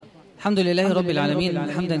الحمد لله رب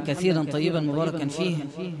العالمين، حمدا كثيرا طيبا مباركا فيه،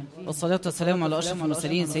 والصلاة والسلام على أشرف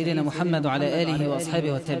المرسلين سيدنا محمد وعلى آله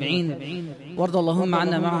وأصحابه والتابعين، وارض اللهم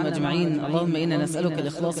عنا معهم أجمعين. اللهم إنا نسألك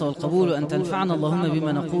الإخلاص والقبول، وأن تنفعنا اللهم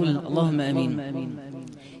بما نقول، اللهم آمين.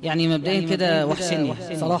 يعني مبدئيا كده وحشني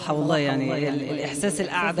صراحة والله، يعني الإحساس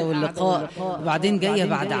القعدة واللقاء، وبعدين جاية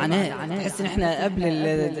بعد عناء، تحس إن إحنا قبل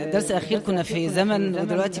الدرس الأخير كنا في زمن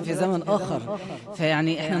ودلوقتي في زمن آخر.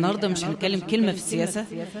 فيعني إحنا النهاردة مش هنتكلم كلمة في السياسة،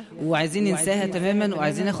 وعايزين ننساها تماما،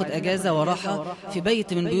 وعايزين ناخد أجازة وراحة في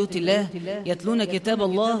بيت من بيوت الله يتلون كتاب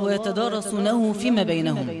الله ويتدارسونه فيما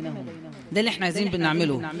بينهم. ده اللي احنا عايزين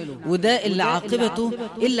بنعمله، وده اللي عاقبته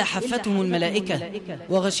إلا حفتهم الملائكة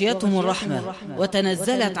وغشيتهم الرحمة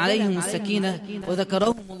وتنزلت عليهم السكينة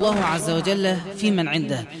وذكرهم الله عز وجل في من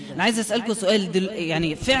عنده. أنا عايز أسألكم سؤال،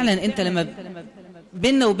 يعني فعلا أنت لما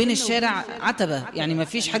بيننا وبين الشارع عتبة، يعني ما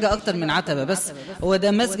فيش حاجة أكتر من عتبة، بس هو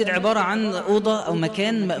ده مسجد عبارة عن أوضة أو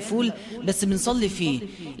مكان مقفول بس بنصلي فيه،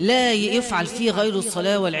 لا يفعل فيه غير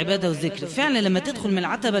الصلاة والعبادة والذكر. فعلا لما تدخل من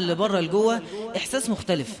العتبة اللي بره لجوه إحساس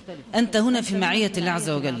مختلف، أنت هنا في معية الله عز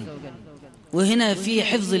وجل، وهنا في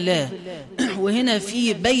حفظ الله، وهنا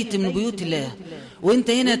في بيت من بيوت الله، وانت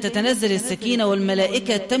هنا تتنزل السكينة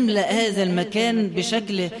والملائكة تملأ هذا المكان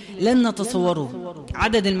بشكل لن نتصوره.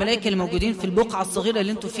 عدد الملائكة الموجودين في البقعة الصغيرة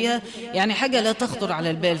اللي انتوا فيها يعني حاجة لا تخطر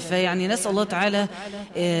على البال. فيعني نسأل الله تعالى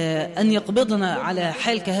أن يقبضنا على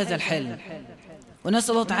حال كهذا الحال،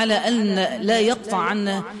 ونسأل الله تعالى أن لا يقطع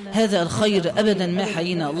عنا هذا الخير أبدا ما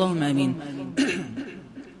حيينا، اللهم آمين.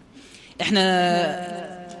 احنا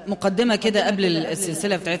مقدمة كده قبل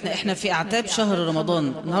السلسلة بتاعتنا، احنا في اعتاب شهر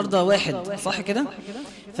رمضان، النهاردة 1 صح كده؟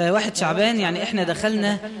 ف1 شعبان، يعني احنا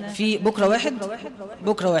دخلنا في بكرة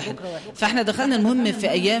واحد، فاحنا دخلنا المهم في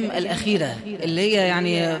ايام الاخيرة اللي هي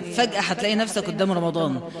يعني فجأة هتلاقي نفسك قدام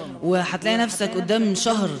رمضان، وهتلاقي نفسك قدام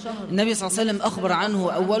شهر النبي صلى الله عليه وسلم اخبر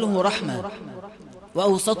عنه اوله رحمة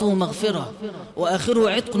وأوسطه مغفرة وآخره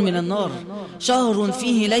عتق من النار، شهر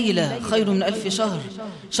فيه ليلة خير من 1000 شهر،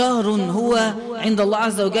 شهر هو عند الله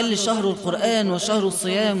عز وجل شهر القرآن وشهر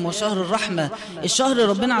الصيام وشهر الرحمة. الشهر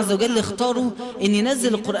ربنا عز وجل اختاره أن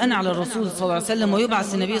ينزل القرآن على الرسول صلى الله عليه وسلم،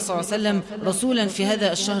 ويبعث النبي صلى الله عليه وسلم رسولا في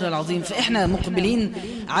هذا الشهر العظيم. فإحنا مقبلين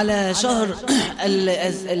على شهر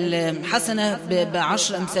الحسنة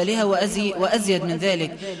ب10 أمثالها وأزيد من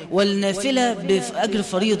ذلك، والنافلة بأجر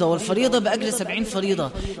فريضة، والفريضة بأجر 70 فريضة.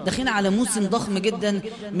 داخلين على موسم ضخم جدا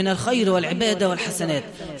من الخير والعبادة والحسنات.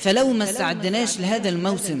 فلو ما استعدناش لهذا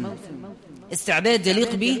الموسم استعداد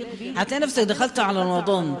يليق به، هتلاقي نفسك دخلت على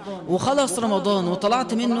رمضان وخلص رمضان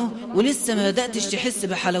وطلعت منه ولسه ما بدأتش تحس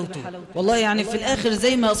بحلاوته. والله يعني في الآخر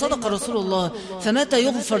زي ما صدق رسول الله، فمتى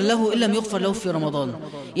يغفر له إن لم يغفر له في رمضان.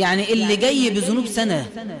 يعني اللي جاي بذنوب سنة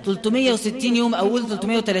 360 يوم أو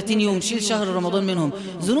 330 يوم، شيل شهر رمضان منهم،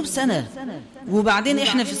 ذنوب سنة. وبعدين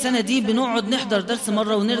احنا في السنة دي بنقعد نحضر درس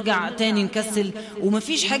مرة ونرجع تاني نكسل،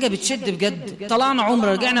 ومفيش حاجة بتشد بجد. طلعنا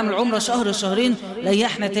عمرة، رجعنا من العمرة شهر شهرين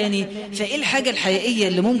ريحنا تاني. فايه الحاجة الحقيقية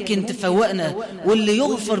اللي ممكن تفوقنا واللي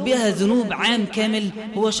يغفر بها ذنوب عام كامل؟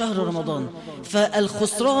 هو شهر رمضان.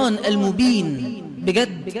 فالخسران المبين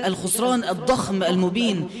بجد، الخسران الضخم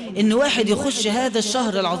المبين، ان واحد يخش هذا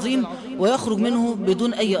الشهر العظيم ويخرج منه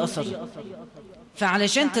بدون اي اثر.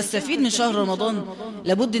 فعلشان تستفيد من شهر رمضان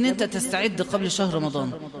لابد ان انت تستعد قبل شهر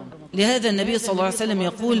رمضان. لهذا النبي صلى الله عليه وسلم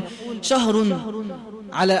يقول شهر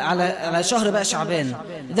على شهر بقى شعبان،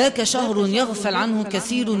 ذاك شهر يغفل عنه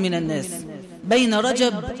كثير من الناس بين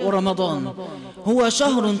رجب ورمضان، هو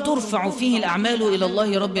شهر ترفع فيه الأعمال إلى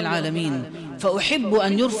الله رب العالمين، فأحب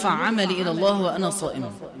أن يرفع عملي إلى الله وأنا صائم.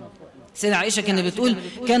 سيدة عائشة كانت بتقول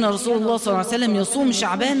كان رسول الله صلى الله عليه وسلم يصوم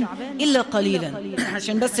شعبان إلا قليلا،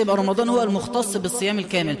 عشان بس يبقى رمضان هو المختص بالصيام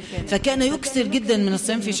الكامل، فكان يكثر جدا من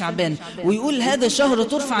الصيام في شعبان، ويقول هذا شهر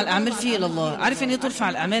ترفع الأعمال فيه إلى الله. عارف يعني ايه ترفع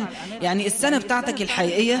الأعمال؟ يعني السنة بتاعتك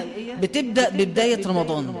الحقيقية بتبدأ ببداية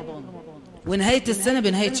رمضان، ونهاية السنة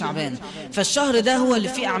بنهاية شعبان. فالشهر ده هو اللي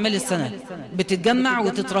فيه أعمال السنة بتتجمع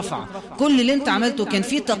وتترفع. كل اللي انت عملته كان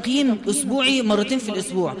فيه تقييم أسبوعي مرتين في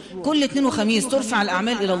الأسبوع، كل اثنين وخميس ترفع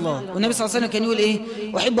الأعمال إلى الله. والنبي صلى الله عليه وسلم كان يقول إيه؟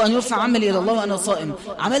 أحب أن يرفع عملي إلى الله وأنا صائم.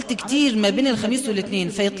 عملت كتير ما بين الخميس والاثنين،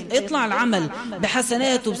 فيطلع العمل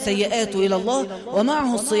بحسناته بسيئاته إلى الله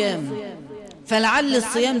ومعه الصيام. فلعل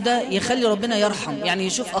الصيام ده يخلي ربنا يرحم، يعني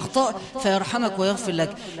يشوف أخطاء فيرحمك ويغفر لك.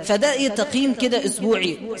 فده ايه تقييم كده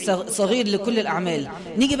أسبوعي صغير لكل الأعمال.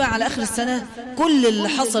 نيجي بقى على آخر السنة، كل اللي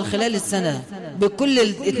حصل خلال السنة بكل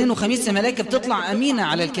الاثنين وخميس الملائكة بتطلع أمينة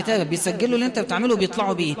على الكتاب، بيسجلوا اللي انت بتعمله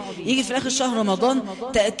بيطلعوا بيه. يجي في آخر شهر رمضان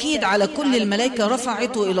تأكيد على كل الملائكة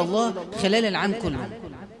رفعته إلى الله خلال العام كله،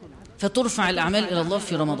 فترفع الأعمال إلى الله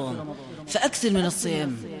في رمضان. فأكثر من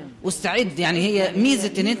الصيام، واستعد. يعني هي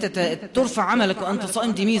ميزة ان انت ترفع عملك وانت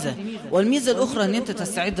صائم، دي ميزة، والميزة الاخرى ان انت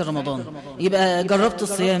تستعد لرمضان. يبقى جربت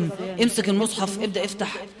الصيام، امسك المصحف، ابدأ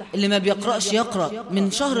افتح. اللي ما بيقرأش يقرأ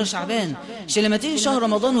من شهر شعبان، عشان لما تيجي شهر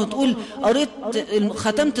رمضان وتقول قريت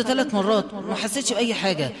ختمت 3 مرات ما حسيتش بأي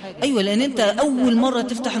حاجة. ايوه، لان انت اول مرة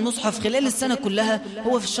تفتح المصحف خلال السنة كلها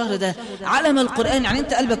هو في الشهر ده. علم القرآن، يعني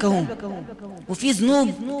انت قلبك اهو، وفي ذنوب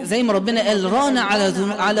زي ما ربنا قال ران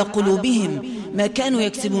على قلوبهم ما كانوا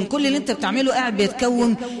يكسبون. كل اللي انت بتعمله قاعد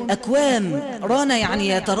بيتكون أكوام، رانا يعني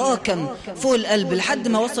يتراكم فوق القلب لحد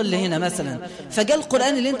ما وصل لهنا مثلا. فجاء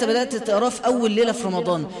القرآن اللي انت بدأت تقراه في أول ليلة في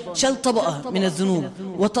رمضان شال طبقة من الذنوب،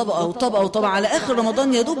 وطبقة وطبقة وطبقة، على آخر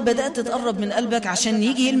رمضان يدوب بدأت تقرب من قلبك عشان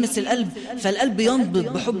يجي يلمس القلب، فالقلب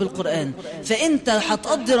ينبض بحب القرآن. فانت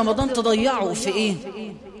هتقضي رمضان تضيعه في ايه؟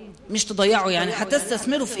 مش تضيعه، يعني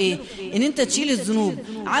هتستثمره في ايه؟ ان انت تشيل الذنوب.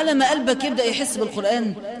 على ما قلبك يبدأ يحس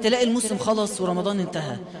بالقرآن تلاقي الموسم خلص ورمضان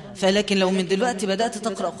انتهى. فلكن لو من دلوقتي بدأت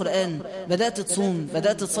تقرأ قرآن، بدأت تصوم،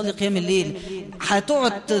 بدأت تصلي قيام الليل،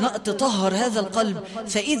 هتقعد تطهر هذا القلب.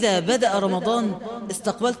 فإذا بدأ رمضان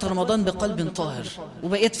استقبلت رمضان بقلب طاهر،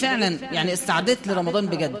 وبقيت فعلا يعني استعدت لرمضان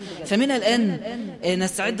بجد. فمن الآن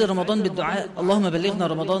نستعد لرمضان بالدعاء، اللهم بلغنا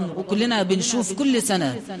رمضان. وكلنا بنشوف كل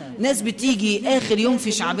سنة ناس بتيجي آخر يوم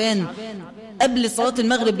في شعبان قبل صلاة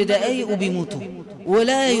المغرب بدقائق وبيموتوا،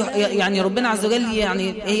 ولا يعني ربنا عز وجل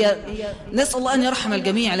يعني هي نسأل الله أن يرحم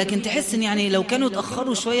الجميع، لكن تحس إن يعني لو كانوا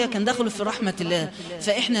اتأخروا شوية كان دخلوا في رحمة الله.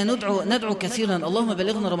 فإحنا ندعو كثيرا اللهم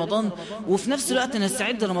بلغنا رمضان، وفي نفس الوقت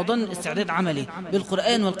نستعد رمضان استعداد عملي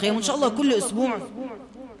بالقرآن والقيام. وإن شاء الله كل أسبوع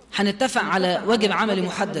هنتفق على واجب عملي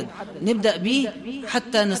محدد نبدأ به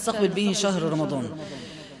حتى نستقبل به شهر رمضان.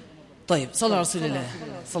 طيب، صلى على رسول الله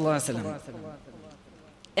صلى الله عليه وسلم.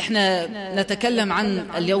 احنا نتكلم عن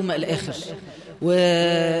اليوم الآخر،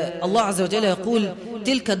 والله عز وجل يقول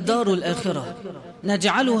تلك الدار الآخرة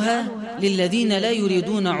نجعلها للذين لا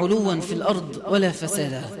يريدون علوا في الأرض ولا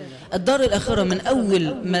فسادا. الدار الآخرة من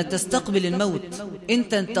أول ما تستقبل الموت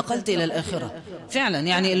انت انتقلت إلى الآخرة فعلا.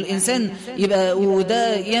 يعني الإنسان يبقى،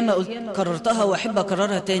 وده ياما كررتها وأحب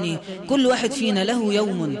أكررها تاني، كل واحد فينا له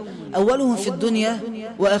يوم أوله في الدنيا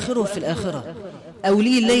وآخره في الآخرة، أو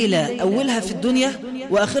ليه ليلة أولها في الدنيا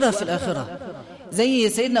وآخرها في الآخرة. زي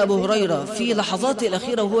سيدنا أبو هريرة في لحظاته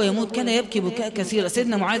الأخيرة وهو يموت كان يبكي بكاء كثيرا.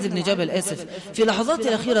 سيدنا معاذ بن جبل في لحظاته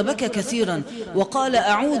الأخيرة بكى كثيرا وقال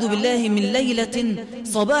أعوذ بالله من ليلة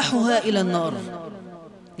صباحها إلى النار.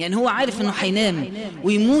 يعني هو عارف انه هينام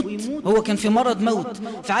ويموت، هو كان في مرض موت،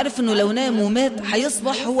 فعارف انه لو نام ومات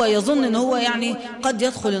هيصبح هو يظن ان هو يعني قد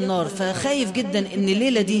يدخل النار. فخايف جدا ان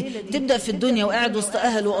الليلة دي تبدأ في الدنيا وقاعد وسط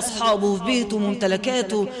اهله واصحابه وفي بيته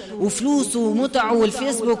وممتلكاته وفلوسه ومتعه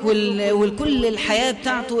والفيسبوك والكل الحياة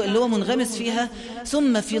بتاعته اللي هو منغمس فيها،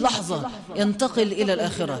 ثم في لحظة ينتقل الى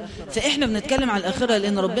الاخرة. فاحنا بنتكلم عن الاخرة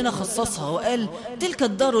لان ربنا خصصها وقال تلك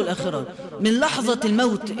الدار الاخرة. من لحظة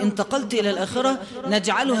الموت انتقلت الى الاخرة،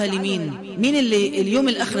 نجعلها لمين؟ مين اللي اليوم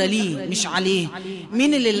الآخرة ليه مش عليه؟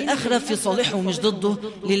 مين اللي الآخرة في صالحه مش ضده؟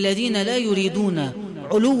 للذين لا يريدون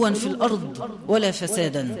علوا في الأرض ولا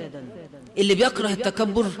فسادا. اللي بيكره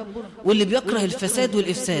التكبر واللي بيكره الفساد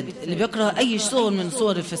والإفساد، اللي بيكره أي صور من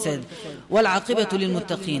صور الفساد. والعاقبة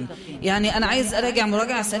للمتقين. يعني أنا عايز أراجع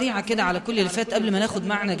مراجعة سريعة كده على كل اللي فات قبل ما ناخد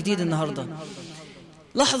معنى جديد النهاردة.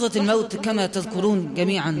 لحظة الموت كما تذكرون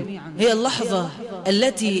جميعا هي اللحظة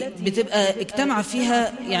التي بتبقى اجتمع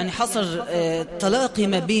فيها يعني حصل تلاقي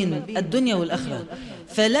ما بين الدنيا والآخرة.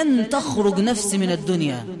 فلن تخرج نفس من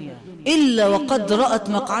الدنيا إلا وقد رأت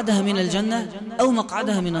مقعدها من الجنة أو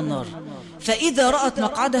مقعدها من النار. فإذا رأت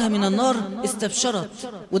مقعدها من النار استبشرت،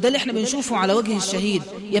 وده اللي احنا بنشوفه على وجه الشهيد،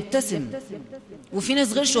 يبتسم. وفي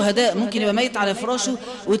ناس غير شهداء ممكن يبقى ميت على فراشه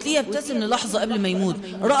وتلاقيه يبتسم للحظة قبل ما يموت.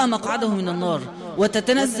 رأى مقعده من النار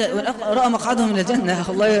وتتنزل، رأى مقعده من الجنة.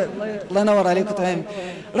 الله ينور عليكم. تمام.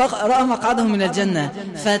 رأى مقعده من الجنة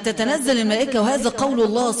فتتنزل الملائكة، وهذا قول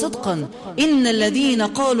الله صدقا، إن الذين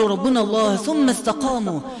قالوا ربنا الله ثم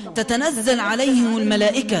استقاموا تتنزل عليهم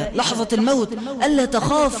الملائكة لحظة الموت ألا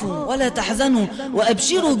تخافوا ولا تحزنوا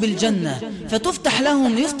وأبشروا بالجنة. فتفتح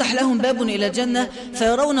يفتح لهم باب إلى الجنة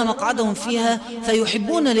فيرون مقعدهم فيها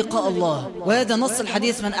فيحبون لقاء الله. وهذا نص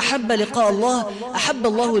الحديث، من أحب لقاء الله أحب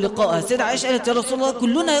الله لقاءه. سيدة عائشة قالت يا رسول الله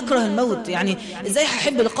كلنا يكره الموت، يعني إزاي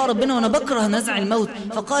هحب لقاء ربنا وأنا بكره نزع الموت؟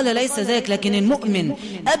 فقال ليس ذاك، لكن المؤمن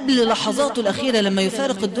قبل لحظاته الأخيرة لما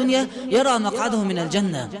يفارق الدنيا يرى مقعده من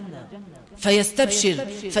الجنة فيستبشر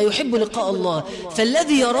فيحب لقاء الله.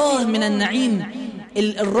 فالذي يراه من النعيم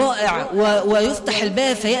الرائع ويفتح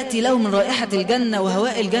الباب فيأتي له من رائحة الجنة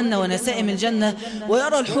وهواء الجنة ونسائم الجنة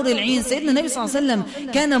ويرى الحور العين. سيدنا النبي صلى الله عليه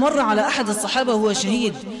وسلم كان مر على أحد الصحابة وهو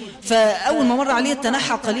شهيد فأول ما مر عليه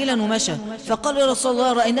تنحى قليلا ومشى، فقال يا رسول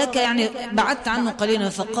الله رأيناك يعني بعدت عنه قليلا.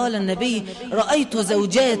 فقال النبي رأيت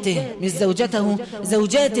زوجاته، مش زوجته،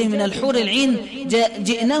 زوجاته من الحور العين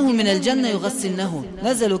جئناه من الجنة يغسلنه،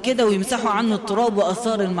 نزلوا كده ويمسحوا عنه التراب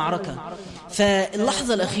وأثار المعركة.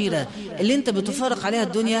 فاللحظة الأخيرة اللي انت بتفارق عليها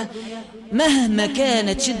الدنيا مهما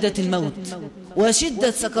كانت شدة الموت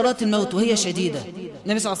وشدة سكرات الموت، وهي شديدة،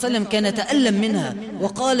 النبي صلى الله عليه وسلم كان يتألم منها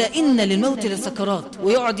وقال إن للموت لسكرات،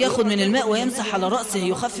 ويقعد ياخد من الماء ويمسح على رأسه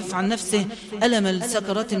يخفف عن نفسه ألم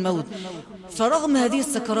سكرات الموت. فرغم هذه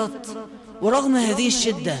السكرات ورغم هذه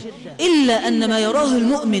الشدة إلا أن ما يراه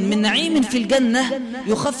المؤمن من نعيم في الجنة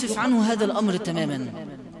يخفف عنه هذا الأمر تماما.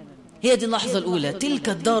 هي دي اللحظة الأولى، تلك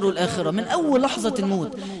الدار الآخرة. من أول لحظة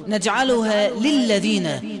الموت نجعلها للذين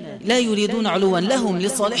لا يريدون علوا لهم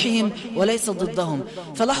لصالحهم وليس ضدهم.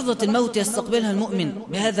 فلحظة الموت يستقبلها المؤمن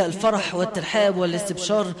بهذا الفرح والترحاب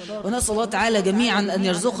والاستبشار، ونسأل الله تعالى جميعا أن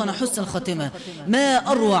يرزقنا حسن الخاتمة.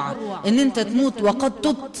 ما أروع أن أنت تموت وقد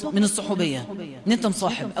تبت من الصحوبية، أن أنت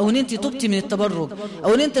مصاحب، أو أن أنت تبت من التبرج،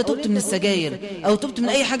 أو أن أنت تبت من السجاير، أو تبت من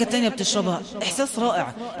أي حاجة تانية بتشربها. إحساس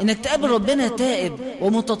رائع أنك تقابل ربنا تائب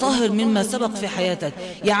ومتطهر مما سبق في حياتك.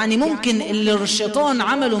 يعني ممكن اللي الشيطان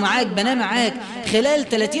عمله معاك بناه معاك خلال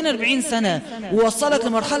 30-40 سنة ووصلك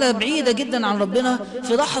لمرحلة بعيدة جدا عن ربنا،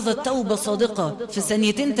 في لحظة توبة صادقة في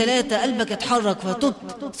 2-3 قلبك اتحرك فتبت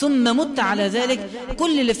ثم مت على ذلك،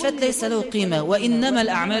 كل اللي فات ليس له قيمة، وإنما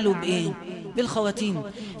الأعمال بإيه؟ بالخواتيم.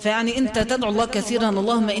 فيعني أنت تدعو الله كثيرا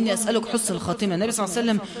اللهم إني أسألك حسن الخاتمة. النبي صلى الله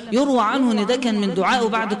عليه وسلم يروى عنه إن ده كان من دعائه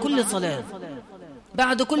بعد كل صلاة،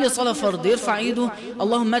 بعد كل صلاة فرض يرفع ايده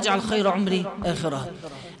اللهم اجعل خير عمري آخرة.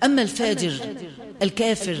 أما الفاجر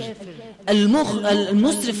الكافر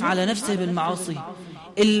المسرف على نفسه بالمعاصي،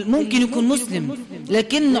 ممكن يكون مسلم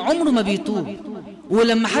لكن عمره ما بيتوب،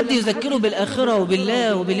 ولما حد يذكره بالآخرة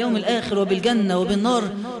وبالله وباليوم الآخر وبالجنة وبالنار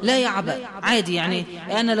لا يعبأ عادي. يعني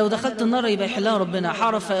أنا لو دخلت النار يبقى يحلها ربنا،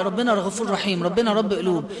 حرف ربنا غفور رحيم، ربنا رب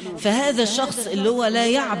قلوب. فهذا الشخص اللي هو لا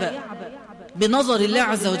يعبأ بنظر الله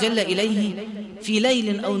عز وجل إليه في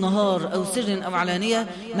ليل أو نهار أو سر أو علانية،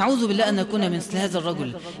 نعوذ بالله أن نكون مثل هذا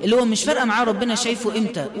الرجل اللي هو مش فارقة معاه ربنا شايفه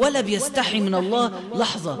إمتى، ولا بيستحي من الله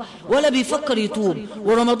لحظة، ولا بيفكر يتوب،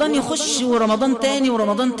 ورمضان يخش ورمضان تاني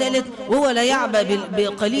ورمضان تالت وهو لا يعبأ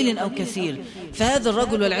بقليل أو كثير. فهذا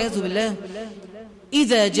الرجل والعياذ بالله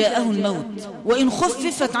إذا جاءه الموت وإن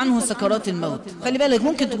خففت عنه سكرات الموت، خلي بالك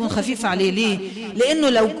ممكن تكون خفيفة عليه، ليه؟ لأنه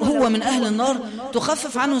لو هو من أهل النار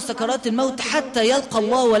تخفف عنه سكرات الموت حتى يلقى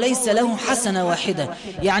الله وليس له حسنة واحدة.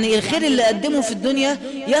 يعني الخير اللي قدمه في الدنيا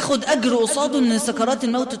ياخد أجر قصاده أن سكرات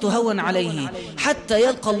الموت تهون عليه حتى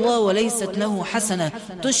يلقى الله وليست له حسنة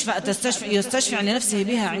يستشفع لنفسه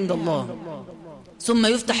بها عند الله، ثم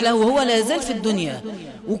يفتح له وهو لا يزال في الدنيا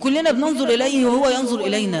وكلنا بننظر إليه وهو ينظر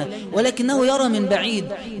إلينا، ولكنه يرى من بعيد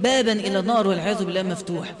بابا إلى النار والعياذ بالله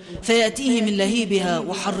مفتوح، فيأتيه من لهيبها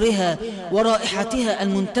وحرها ورائحتها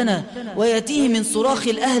المنتنة، ويأتيه من صراخ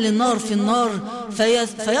الأهل النار في النار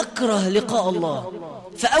فيكره لقاء الله.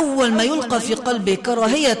 فأول ما يلقى في قلبه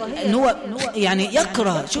كراهية إن هو يعني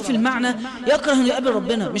يكره، شوف المعنى، يكره أن يقابل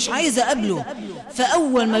ربنا، مش عايز أقابله.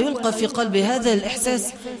 فأول ما يلقى في قلبه هذا الإحساس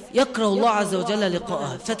يكره الله عز وجل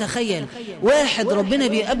لقاءه. فتخيل واحد ربنا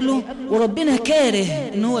بيقابله وربنا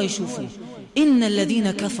كاره إن هو يشوفه. إن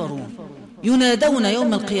الذين كفروا ينادون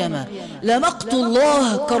يوم القيامة لمقت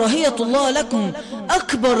الله كراهية الله لكم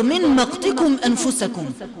أكبر من مقتكم أنفسكم.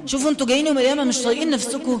 شوفوا انتوا جايين يوم القيامة مش طايقين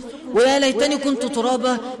نفسكم، ويا ليتني كنت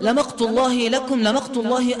ترابا، لمقت الله لكم لمقت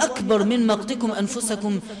الله أكبر من مقتكم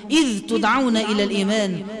أنفسكم إذ تدعون إلى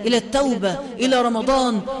الإيمان، إلى التوبة، إلى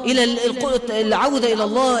رمضان، إلى العودة إلى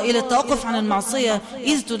الله، إلى التوقف عن المعصية،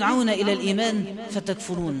 إذ تدعون إلى الإيمان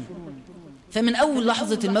فتكفرون. فمن أول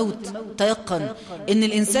لحظة الموت تيقن إن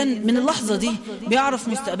الإنسان من اللحظة دي بيعرف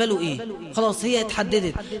مستقبله إيه، خلاص هي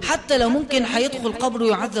اتحددت. حتى لو ممكن هيدخل قبره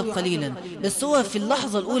يعذب قليلا، بس هو في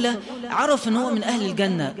اللحظة الأولى عرف إن هو من أهل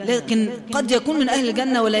الجنة، لكن قد يكون من أهل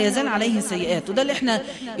الجنة ولا يزال عليه سيئات. وده اللي احنا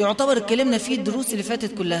يعتبر اتكلمنا فيه الدروس اللي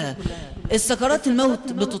فاتت كلها. السكرات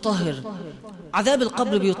الموت بتطهر، عذاب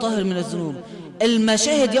القبر بيطهر من الذنوب،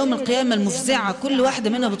 المشاهد يوم القيامة المفزعة كل واحدة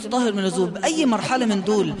منها بتطهر من الذنوب. أي مرحلة من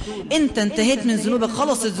دول أنت انتهيت من ذنوبك،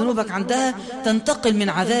 خلصت ذنوبك عندها، تنتقل من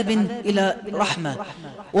عذاب إلى رحمة،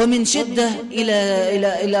 ومن شدة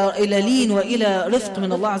إلى لين وإلى رفق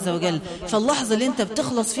من الله عز وجل. فاللحظة اللي أنت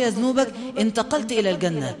بتخلص فيها ذنوبك انتقلت إلى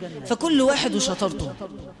الجنة. فكل واحد وشطرته،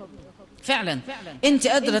 فعلا انت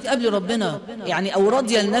قادرة تقابلي ربنا يعني، او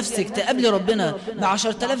راضية لنفسك تقابلي ربنا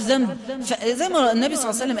ب10,000 ذنب. زي ما النبي صلى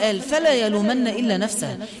الله عليه وسلم قال فلا يلومن الا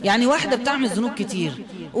نفسه. يعني واحدة بتعمل ذنوب كتير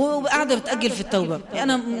وقاعدة بتأجل في التوبة،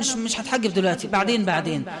 انا مش هتحجب دلوقتي،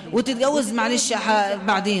 بعدين وتتجوز معلش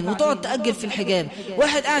بعدين، وتقعد تأجل في الحجاب.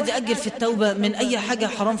 واحد قاعد يأجل في التوبة من اي حاجة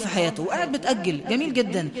حرام في حياته وقاعد بتأجل، جميل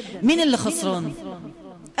جدا. مين اللي خسران؟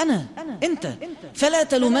 أنا أنت. فلا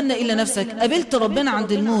تلومن إلا نفسك. قابلت ربنا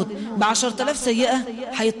عند الموت ب10,000 سيئة،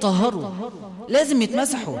 هيتطهروا، لازم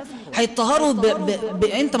يتمسحوا، هيتطهروا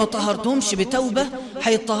أنت ما طهرتهمش بتوبة،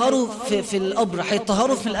 هيتطهروا في القبر،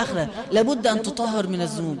 هيتطهروا في الآخرة. لابد أن تطهر من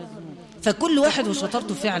الذنوب. فكل واحد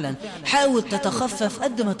وشطارته فعلا. حاول تتخفف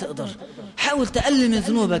قد ما تقدر، حاول تقلل من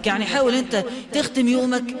ذنوبك. يعني حاول انت تختم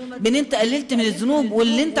يومك بان انت قللت من الذنوب،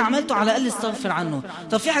 واللي انت عملته على الاقل استغفر عنه.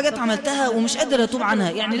 طب في حاجات عملتها ومش قادر اتوب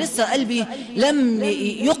عنها، يعني لسه قلبي لم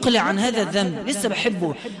يقلع عن هذا الذنب، لسه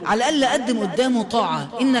بحبه، على الاقل اقدم قدامه طاعة.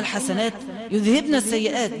 ان الحسنات يذهبن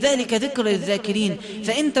السيئات ذلك ذكر للذاكرين.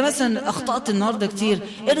 فانت مثلا اخطأت النهاردة كتير،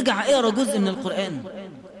 ارجع اقرا جزء من القرآن.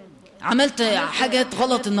 عملت حاجات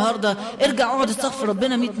غلط النهاردة، ارجع اقعد استغفر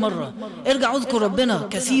ربنا 100 مرة، ارجع اذكر ربنا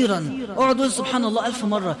كثيرا، اقعد قول سبحان الله 1000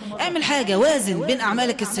 مرة. اعمل حاجة، وازن بين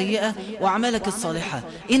اعمالك السيئة واعمالك الصالحة.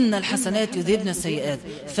 ان الحسنات يذهبن السيئات.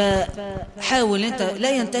 فحاول انت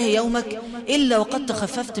لا ينتهي يومك الا وقد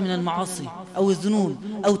تخففت من المعاصي او الذنوب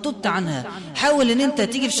او تبت عنها. حاول ان انت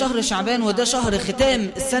تيجي في شهر شعبان، وده شهر ختام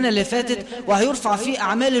السنة اللي فاتت وهيرفع فيه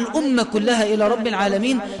اعمال الامة كلها الى رب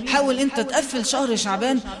العالمين. حاول انت تقفل شهر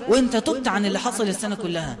شعبان وانت تبت عن اللي حصل السنة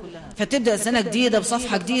كلها، فتبدأ سنة جديدة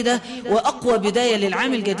بصفحة جديدة، وأقوى بداية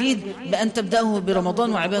للعام الجديد بأن تبدأه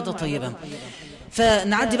برمضان وعبادة طيبة.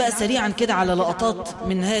 فنعدي بقى سريعا كده على لقطات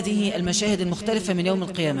من هذه المشاهد المختلفة من يوم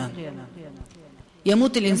القيامة.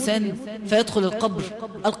 يموت الإنسان فيدخل القبر.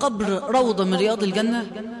 القبر روضة من رياض الجنة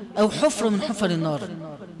أو حفرة من حفر النار،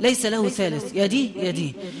 ليس له ثالث، يا دي يا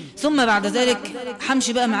دي. ثم بعد ذلك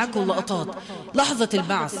حمشي بقى معاكم لقطات لحظة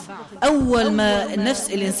البعث. أول ما النفس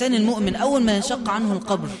الإنسان المؤمن أول ما ينشق عنه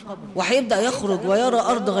القبر وهيبدأ يخرج ويرى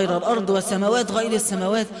أرض غير الأرض وسماوات غير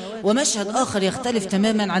السماوات، ومشهد آخر يختلف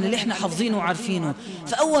تماما عن اللي احنا حافظينه وعارفينه.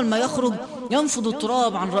 فأول ما يخرج ينفض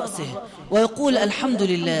التراب عن رأسه ويقول الحمد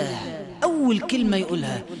لله. أول كلمة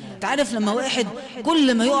يقولها. تعرف لما واحد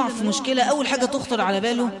كل ما يقع في مشكلة أول حاجة تخطر على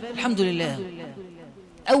باله الحمد لله.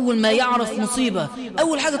 أول ما يعرف مصيبة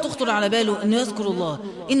أول حاجة تخطر على باله أنه يذكر الله،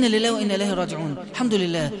 إن لله وإن إليه راجعون، الحمد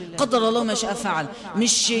لله قدر الله ما شاء فعل.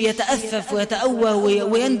 مش يتأفف ويتأوه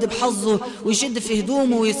ويندب حظه ويشد في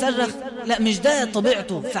هدومه ويصرخ، لا، مش ده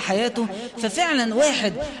طبيعته في حياته. ففعلا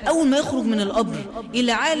واحد أول ما يخرج من القبر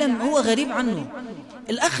إلى عالم هو غريب عنه،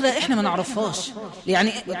 الآخرة إحنا ما نعرفهاش.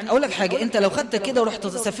 يعني أقول لك حاجة، أنت لو خدتك كده ورحت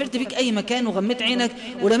سافرت بيك أي مكان وغميت عينك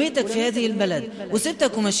ورميتك في هذه البلد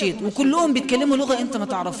وسبتك ومشيت وكلهم بيتكلموا لغة أنت ما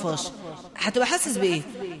تعرفهاش، هتبقى حاسس بإيه؟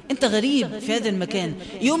 أنت غريب في هذا المكان.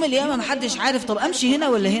 يوم القيامة محدش عارف طب أمشي هنا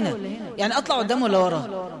ولا هنا، يعني أطلع قدام ولا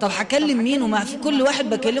ورا، طب هكلم مين، وما في كل واحد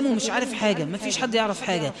بكلمه مش عارف حاجة، ما فيش حد يعرف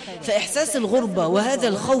حاجة. فإحساس الغربة وهذا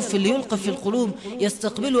الخوف اللي يلقى في القلوب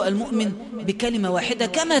يستقبله المؤمن بكلمة واحدة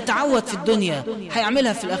كما تعود في الدنيا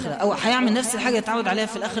هيعملها في الآخرة، أو هيعمل نفس الحاجة يتعود عليها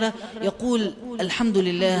في الآخرة. يقول الحمد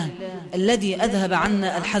لله الذي أذهب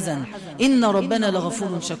عنا الحزن إن ربنا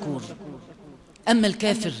لغفور شكور. أما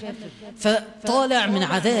الكافر فطالع من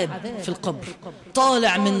عذاب في القبر،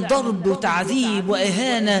 طالع من ضرب وتعذيب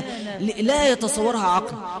وإهانة لا يتصورها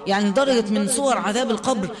عقل. يعني درجة من صور عذاب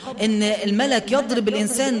القبر أن الملك يضرب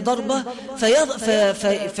الإنسان ضربة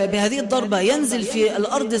فبهذه الضربة ينزل في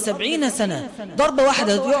الأرض 70 سنة، ضربة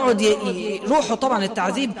واحدة يقعد روحه طبعا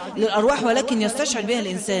التعذيب للأرواح ولكن يستشعر بها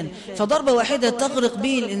الإنسان، فضربة واحدة تغرق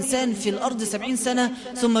به الإنسان في الأرض 70 سنة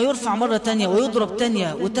ثم يرفع مرة تانية ويضرب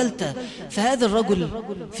تانية وتالتة. فهذا الرجل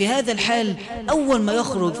في هذا الحال أول ما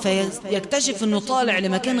يخرج فيكتشف أنه طالع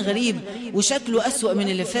لمكان غريب وشكله أسوأ من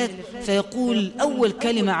اللي فات، فيقول أول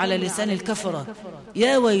كلمة على لسان الكفرة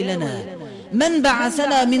يا ويلنا من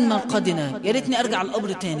بعثنا من مرقدنا، يا ريتني أرجع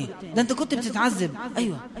القبر تاني، ده أنت كنت بتتعذب.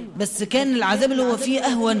 أيوة بس كان العذاب اللي هو فيه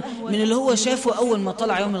أهون من اللي هو شافه أول ما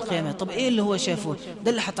طلع يوم القيامة. طب إيه اللي هو شافه؟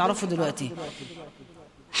 ده اللي هتعرفه دلوقتي.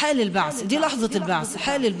 حال البعث، دي لحظة البعث،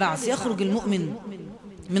 حال البعث. يخرج المؤمن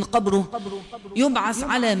من قبره يبعث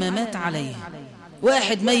على ما مات عليه.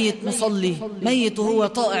 واحد ميت مصلي، ميت وهو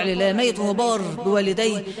طائع لله، ميت وهو بار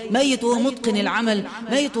بوالديه، ميت وهو متقن العمل،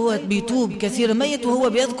 ميت وهو بيتوب كثيرا، ميت وهو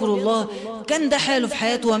بيذكر الله، كان ده حاله في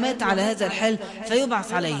حياته ومات على هذا الحال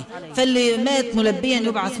فيبعث عليه. فاللي مات ملبيا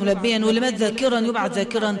يبعث ملبيا، واللي مات ذاكرا يبعث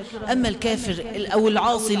ذاكرا. أما الكافر أو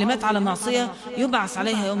العاصي اللي مات على معصية يبعث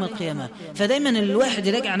عليها يوم القيامة. فدايما الواحد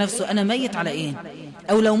يراجع نفسه، أنا ميت على إيه؟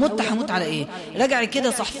 او لو مت هموت على ايه. راجع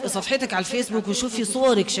كده صفحتك على الفيسبوك وشوفي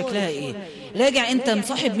صورك شكلها ايه. راجع انت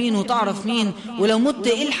مصاحب مين وتعرف مين، ولو مت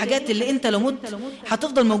ايه الحاجات اللي انت لو مت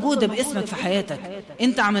هتفضل موجودة باسمك في حياتك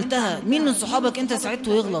انت عملتها. مين من صحابك انت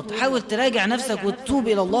ساعدته يغلط؟ حاول تراجع نفسك وتتوب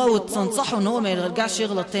الى الله وتنصحه ان هو ما يرجعش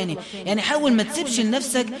يغلط تاني. يعني حاول ما تسيبش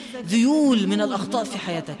لنفسك ذيول من الاخطاء في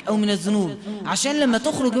حياتك او من الذنوب، عشان لما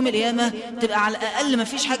تخرج يوم القيامة تبقى على الاقل ما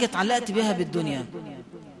فيش حاجة اتعلقت بها بالدنيا.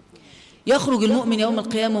 يخرج المؤمن يوم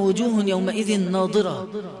القيامة وجوه يومئذ ناظرة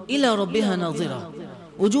إلى ربها ناظرة،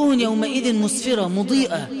 وجوه يومئذ مسفرة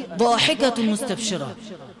مضيئة ضاحكة مستبشرة.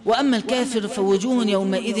 وأما الكافر فوجوه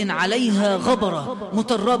يومئذ عليها غبرة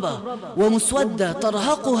متربة ومسودة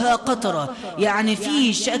ترهقها قترة، يعني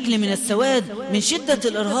في شكل من السواد من شدة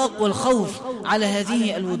الإرهاق والخوف على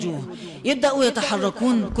هذه الوجوه. يبدأوا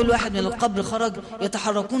يتحركون، كل واحد من القبر خرج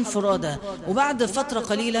يتحركون فرادى، وبعد فترة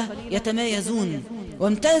قليلة يتمايزون.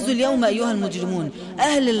 وامتازوا اليوم أيها المجرمون.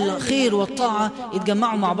 أهل الخير والطاعة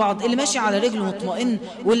يتجمعوا مع بعض، اللي ماشي على رجله مطمئن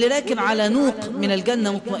واللي راكب على نوق من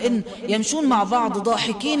الجنة مطمئن، يمشون مع بعض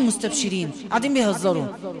ضاحكين مستبشرين، قاعدين بيهزروا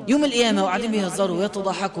يوم القيامة وقاعدين بيهزروا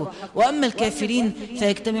ويتضاحكوا. وأما الكافرين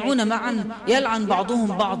فيجتمعون معا يلعن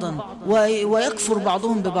بعضهم بعضا ويكفر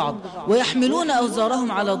بعضهم ببعض، ويحملون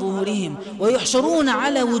أوزارهم على ظهورهم ويحشرون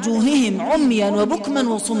على وجوههم عميا وبكما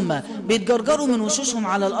وصما، بيتجرجروا من وشوشهم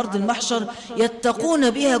على الأرض المحشر، يتقون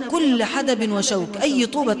بها كل حدب وشوك. أي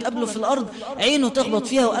طوبة تقابله في الأرض عينه تخبط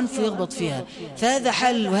فيها وأنفه يخبط فيها. فهذا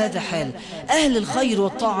حال وهذا حال أهل الخير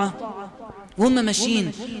والطاعة. وهم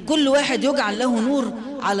ماشيين كل واحد يجعل له نور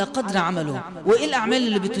على قدر عمله. وإيه الأعمال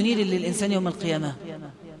اللي بتنير للإنسان يوم القيامة؟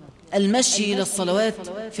 المشي إلى الصلوات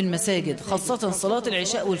في المساجد، خاصة صلاة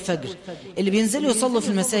العشاء والفجر. اللي بينزلوا يصلوا في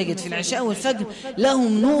المساجد في العشاء والفجر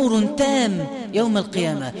لهم نور تام يوم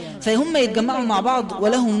القيامة، فهم يتجمعوا مع بعض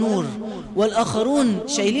ولهم نور، والآخرون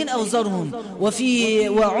شايلين أوزارهم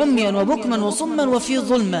وعميا وبكما وصما وفي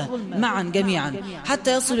ظلمة معا جميعا،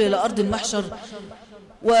 حتى يصلوا إلى أرض المحشر.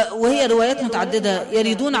 وهي روايات متعددة.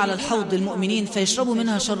 يريدون على الحوض المؤمنين فيشربوا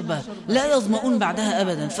منها شربة لا يظمؤون بعدها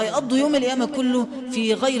أبدا، فيقضوا يوم القيامة كله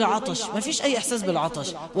في غير عطش، ما فيش أي إحساس بالعطش،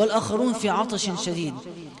 والآخرون في عطش شديد.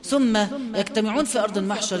 ثم يجتمعون في أرض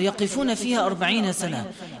المحشر يقفون فيها 40 سنة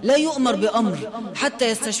لا يؤمر بأمر حتى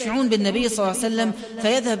يستشفعون بالنبي صلى الله عليه وسلم،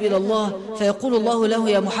 فيذهب إلى الله فيقول الله له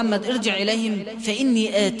يا محمد ارجع إليهم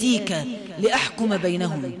فإني آتيك لأحكم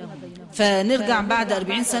بينهم. فنرجع بعد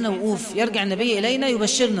 40 سنة وقوف، يرجع النبي إلينا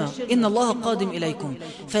يبشرنا إن الله قادم إليكم،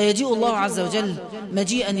 فيجيء الله عز وجل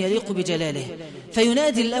مجيئا يليق بجلاله،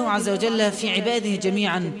 فينادي الله عز وجل في عباده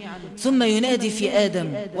جميعا، ثم ينادي في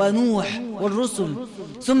آدم ونوح والرسل،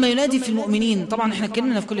 ثم ينادي في المؤمنين، طبعا احنا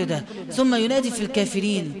اتكلمنا في كل ده، ثم ينادي في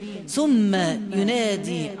الكافرين، ثم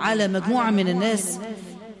ينادي على مجموعة من الناس،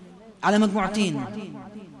 على مجموعتين،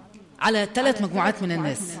 على 3 مجموعات من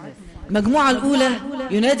الناس. مجموعة الأولى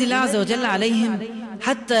ينادي الله عز وجل عليهم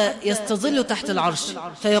حتى يستظلوا تحت العرش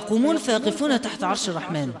فيقومون فيقفون تحت عرش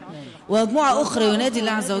الرحمن. ومجموعة أخرى ينادي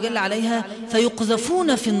الله عز وجل عليها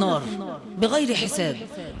فيقذفون في النار بغير حساب.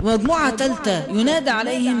 ومجموعة ثالثة ينادى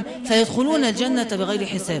عليهم فيدخلون الجنة بغير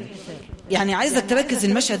حساب. يعني عايزك تركز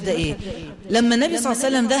المشهد ده ايه. لما النبي صلى الله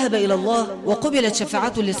عليه وسلم ذهب إلى الله وقبلت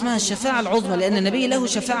شفاعته اللي اسمها الشفاعة العظمى، لأن النبي له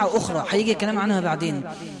شفاعة أخرى هيجي الكلام عنها بعدين،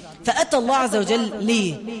 فأتى الله عز وجل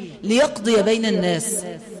ليه؟ ليقضي بين الناس،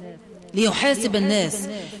 ليحاسب الناس.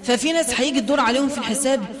 ففي ناس هيجي الدور عليهم في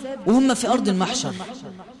الحساب وهم في أرض المحشر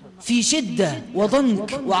في شدة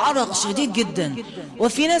وضنك وعرق شديد جدا،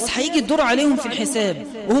 وفي ناس هيجي الدور عليهم في الحساب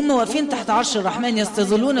وهم واقفين تحت عرش الرحمن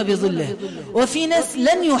يستظلون بظله، وفي ناس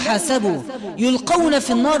لن يحاسبوا يلقون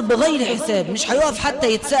في النار بغير حساب، مش هيقف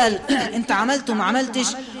حتى يتسأل انت عملت وما عملتش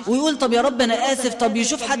ويقول طب يا رب انا آسف، طب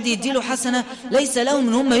يشوف حد يديله حسنة، ليس لهم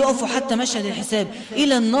ان هم يقفوا حتى مشهد الحساب،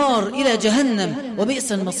 إلى النار إلى جهنم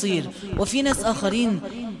وبئس المصير. وفي ناس آخرين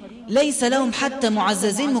ليس لهم حتى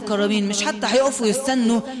معززين مكرمين، مش حتى هيقفوا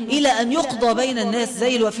يستنوا إلى أن يقضى بين الناس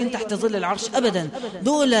زي الواقفين تحت ظل العرش أبدا،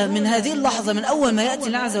 دول من هذه اللحظة من أول ما يأتي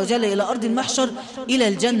الله عز وجل إلى أرض المحشر إلى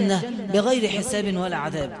الجنة بغير حساب ولا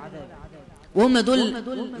عذاب. وهم دول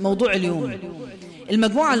موضوع اليوم.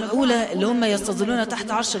 المجموعة الأولى اللي هم يستظلون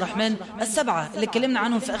تحت عرش الرحمن 7 اللي اتكلمنا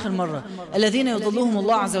عنهم في آخر مرة، الذين يظلهم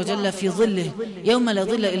الله عز وجل في ظله يوم لا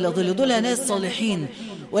ظل إلا ظله. دول ناس صالحين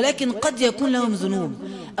ولكن قد يكون لهم ذنوب،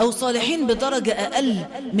 أو صالحين بدرجة أقل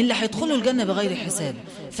من اللي هيدخلوا الجنة بغير حساب.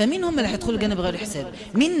 فمين هم اللي هيدخلوا الجنة بغير حساب؟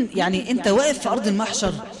 مين؟ يعني أنت واقف في أرض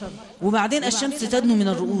المحشر وبعدين الشمس تدنو من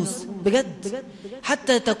الرؤوس بجد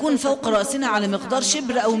حتى تكون فوق رأسنا على مقدار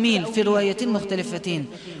شبر أو ميل في روايتين مختلفتين،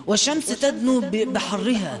 والشمس تدنو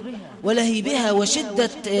بحرها ولهيبها وشدة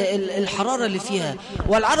الحرارة اللي فيها،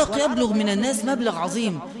 والعرق يبلغ من الناس مبلغ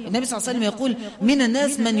عظيم. النبي صلى الله عليه وسلم يقول من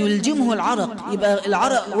الناس من يلجمه العرق، يبقى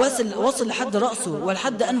العرق واصل لحد رأسه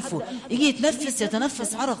ولحد أنفه، يجي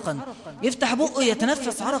يتنفس عرقا، يفتح بقه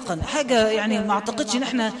يتنفس عرقا، حاجة يعني ما اعتقدش ان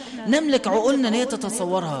احنا نملك عقولنا ان هي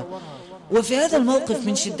تتصورها. وفي هذا الموقف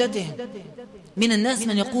من شدته من الناس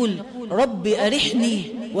من يقول رب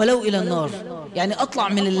أرحني ولو إلى النار، يعني أطلع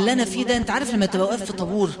من اللي أنا فيه ده. أنت عارف لما تبقى واقف في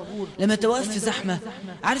طابور، لما تبقى واقف في زحمة،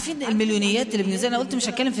 عارفين المليونيات اللي بنزل، أنا قلت مش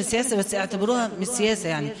هتكلم في السياسة بس اعتبروها مش سياسة،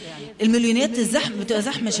 يعني المليونيات الزحمة بتبقى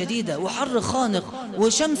زحمة شديدة وحر خانق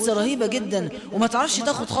وشمس رهيبة جدا وما تعرفش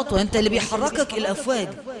تاخد خطوة، أنت اللي بيحركك الأفواج،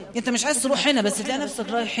 أنت مش عايز تروح هنا بس تلاقي نفسك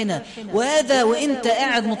رايح هنا، وهذا وأنت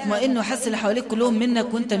قاعد مطمئن وحاسس اللي حواليك كلهم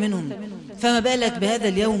منك وأنت منهم. فما بالك بهذا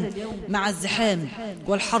اليوم مع الزحام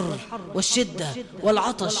والحر والشدة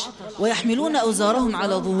والعطش، ويحملون أوزارهم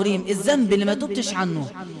على ظهورهم، الذنب اللي ما تبتش عنه،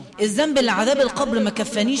 الذنب اللي عذاب القبر ما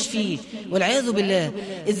كفانيش فيه والعياذ بالله،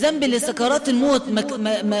 الذنب اللي سكرات الموت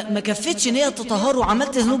ما كفتش ان هي تطهر،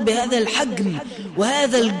 وعملت ذنوب بهذا الحجم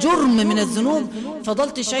وهذا الجرم من الذنوب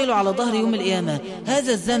فضلت شايله على ظهر يوم القيامة.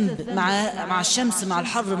 هذا الذنب مع الشمس مع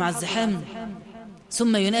الحر مع الزحام.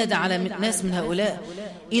 ثم ينادى على ناس من هؤلاء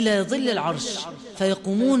إلى ظل العرش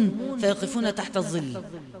فيقومون فيقفون تحت الظل،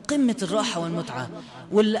 قمة الراحة والمتعة.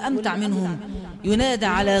 واللي أمتع منهم ينادى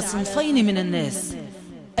على صنفين من الناس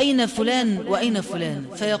أين فلان وأين فلان،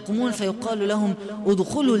 فيقومون فيقال لهم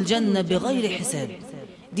ادخلوا الجنة بغير حساب.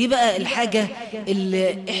 دي بقى الحاجة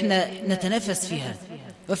اللي احنا نتنافس فيها،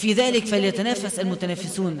 وفي ذلك فليتنافس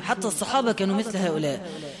المتنافسون. حتى الصحابة كانوا مثل هؤلاء،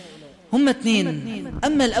 هم اثنين.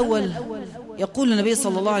 أما الأول يقول النبي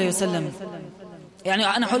صلى الله عليه وسلم، يعني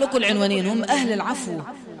أنا هقول لكم العنوانين، هم أهل العفو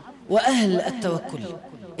وأهل التوكل.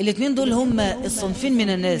 الاثنين دول هم الصنفين من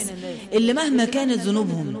الناس اللي مهما كانت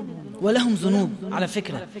ذنوبهم، ولهم ذنوب على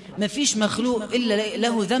فكرة، ما فيش مخلوق إلا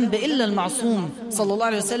له ذنب إلا المعصوم صلى الله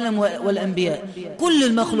عليه وسلم والأنبياء، كل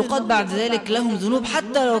المخلوقات بعد ذلك لهم ذنوب،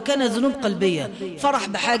 حتى لو كانت ذنوب قلبية، فرح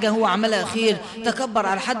بحاجة هو عملها خير، تكبر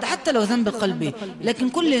على حد، حتى لو ذنب قلبي، لكن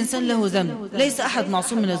كل إنسان له ذنب، ليس أحد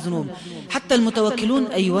معصوم من الذنوب. حتى المتوكلون،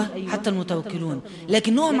 أيوة حتى المتوكلون،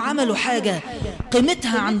 لكنهم عملوا حاجة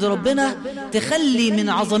قيمتها عند ربنا تخلي من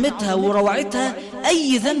عظمتها وروعتها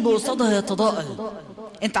أي ذنب قصادها يتضاءل.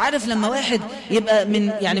 انت عارف لما واحد يبقى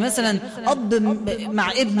من يعني مثلا اب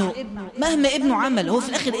مع ابنه، مهما ابنه عمل هو في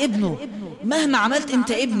الاخر ابنه، مهما عملت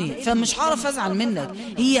انت ابني فمش هعرف ازعل منك،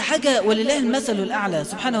 هي حاجة ولله المثل الاعلى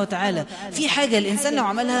سبحانه وتعالى. في حاجة الانسان لو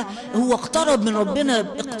عملها هو اقترب من ربنا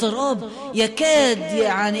اقتراب يكاد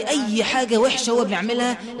يعني اي حاجة وحشة هو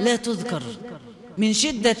بيعملها لا تذكر من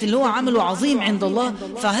شدة اللي هو عمله عظيم عند الله،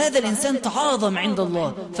 فهذا الإنسان تعاظم عند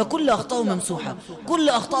الله، فكل أخطاءه ممسوحة، كل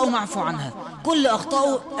أخطاءه معفو عنها، كل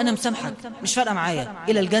أخطاءه أنا مسامحك مش فارقة معايا،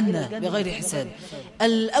 إلى الجنة بغير حساب.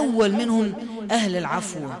 الأول منهم أهل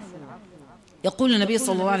العفو. يقول النبي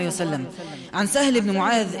صلى الله عليه وسلم عن سهل بن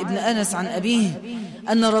معاذ بن أنس عن أبيه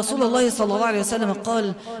أن رسول الله صلى الله عليه وسلم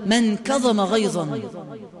قال من كظم غيظا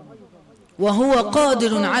وهو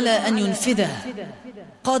قادر على أن ينفذه،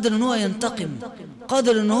 قادر ان هو ينتقم،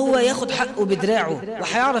 قادر ان هو ياخد حقه بدراعه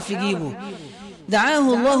وهيعرف يجيبه، دعاه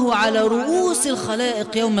الله على رؤوس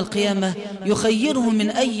الخلائق يوم القيامة يخيره من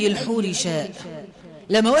أي الحور شاء.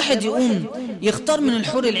 لما واحد يقوم يختار من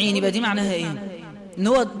الحور العين يبقى دي معناها ايه؟ ان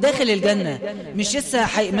هو داخل الجنة، مش لسه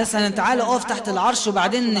مثلا تعالى اقف تحت العرش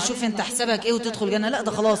وبعدين نشوف انت حسابك ايه وتدخل الجنة، لا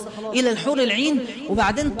ده خلاص الى الحور العين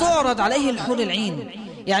وبعدين تعرض عليه الحور العين.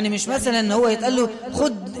 يعني مش مثلا ان هو يتقال له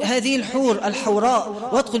خد هذه الحور الحوراء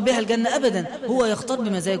وادخل بها الجنة، ابدا، هو يختار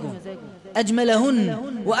بمزاجه اجملهن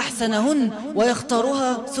واحسنهن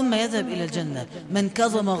ويختارها ثم يذهب الى الجنة. من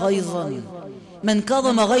كظم غيظا، من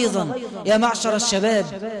كظم غيظا يا معشر الشباب،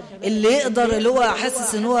 اللي يقدر، اللي هو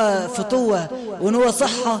حاسس ان هو فتوة وان هو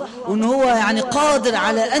صحة وان هو يعني قادر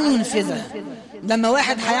على ان ينفذه. لما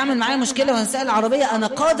واحد هيعمل معايا مشكلة وهنسأل العربية انا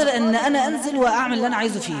قادر ان انا انزل واعمل اللي انا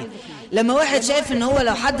عايزه فيه. لما واحد شايف ان هو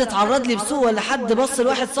لو حد اتعرض لي بسوء ولا حد بص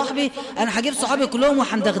لواحد صاحبي انا هجيب صحابي كلهم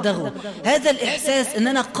وهندغدغه، هذا الاحساس ان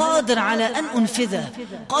انا قادر على ان انفذه،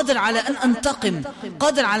 قادر على ان انتقم،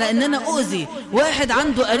 قادر على ان انا اؤذي واحد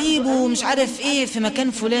عنده قريبه ومش عارف ايه في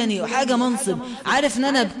مكان فلاني وحاجة منصب، عارف ان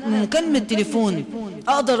انا بمكالمة تليفون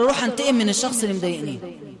اقدر اروح انتقم من الشخص اللي مضايقني.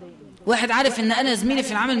 واحد عارف ان انا زميلي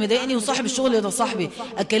في العمل مضايقني وصاحب الشغل ده صاحبي،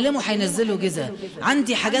 اكلمه هينزله جزا.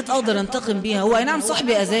 عندي حاجات اقدر انتقم بيها. هو اي نعم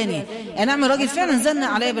صاحبي اذاني، اي نعم الراجل فعلا زنق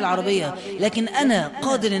عليا بالعربيه، لكن انا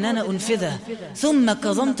قادر ان انا انفذه. ثم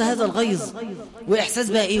كظمت هذا الغيظ. واحساس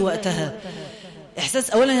بقى ايه وقتها؟ احساس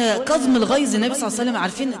اولا كظم الغيظ. النبي صلى الله عليه وسلم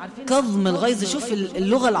عارفين كظم الغيظ. شوف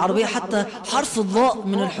اللغه العربيه حتى حرف الضاء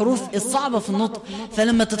من الحروف الصعبه في النطق،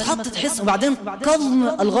 فلما تتحط تحس. وبعدين كظم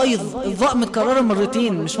الغيظ، الضاء متكرره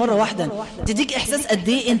مرتين مش مره واحده، تديك احساس قد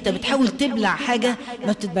ايه انت بتحاول تبلع حاجه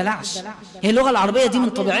ما بتتبلعش. هي اللغه العربيه دي من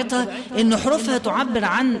طبيعتها ان حروفها تعبر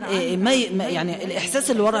عن يعني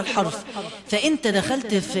الاحساس اللي ورا الحرف. فانت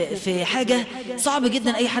دخلت في حاجه صعب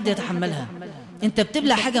جدا اي حد يتحملها. انت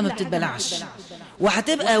بتبلع حاجه ما بتتبلعش،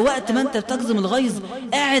 وهتبقى وقت ما انت بتجزم الغيظ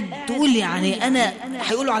قاعد تقول يعني انا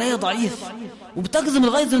هيقولوا عليا ضعيف، وبتجزم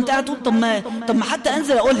الغيظ وانت قاعد تقول طب ما حتى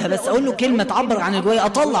انزل اقولها، بس اقول له كلمه تعبر عن الجوايا،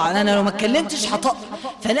 اطلع. انا لو ما اتكلمتش هطق،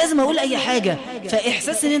 فلازم اقول اي حاجه.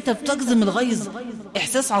 فاحساس ان انت بتجزم الغيظ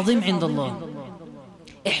احساس عظيم عند الله،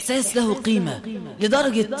 إحساس له قيمة،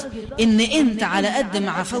 لدرجة إن أنت على قد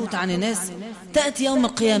ما عفوت عن الناس تأتي يوم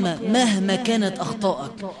القيامة مهما كانت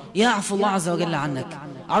أخطائك يعفو الله عز وجل عنك.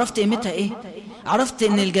 عرفت قيمتها إيه؟ عرفت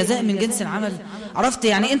إن الجزاء من جنس العمل. عرفت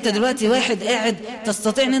يعني أنت دلوقتي واحد قاعد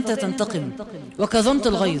تستطيع أن أنت تنتقم وكظمت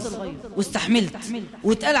الغيظ واستحملت،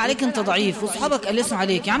 واتقال عليك أنت ضعيف وصحابك قلسوا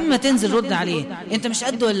عليك، يا عم ما تنزل رد عليه، أنت مش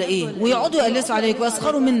قده ولا إيه؟ ويقعدوا يقلسوا عليك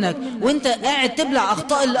ويسخروا منك، وأنت قاعد تبلع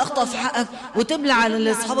أخطاء اللي أخطأ في حقك، وتبلع على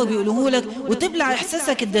اللي أصحابك بيقولوه لك، وتبلع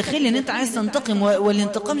إحساسك الداخلي أن أنت عايز تنتقم،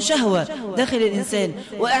 والانتقام شهوة داخل الإنسان،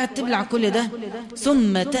 وقاعد تبلع كل ده.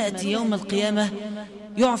 ثم تأتي يوم القيامة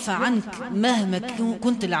يعفى عنك مهما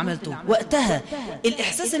كنت اللي عملته. وقتها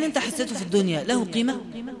الإحساس اللي انت حسيته في الدنيا له قيمة؟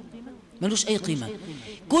 ملوش أي قيمة.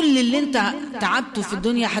 كل اللي انت تعبته في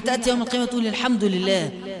الدنيا هتأتي يوم القيامة تقول الحمد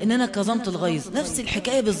لله ان انا كظمت الغيظ. نفس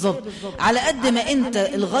الحكاية بالظبط. على قد ما انت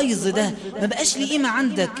الغيظ ده ما بقاش ليه قيمة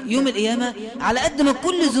عندك يوم القيامة، على قد ما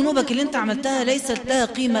كل ذنوبك اللي انت عملتها ليست لها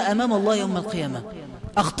قيمة امام الله يوم القيامة.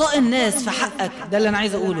 أخطاء الناس في حقك، ده اللي أنا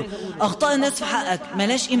عايز أقوله، أخطاء الناس في حقك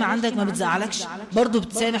ملاش قيمة عندك، ما بتزعلكش، برضو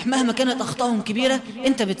بتسامح. مهما كانت أخطائهم كبيرة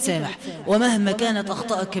أنت بتسامح، ومهما كانت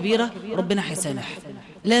أخطائك كبيرة ربنا هيسامح،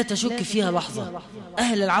 لا تشك فيها لحظة.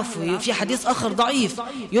 أهل العفو. في حديث آخر ضعيف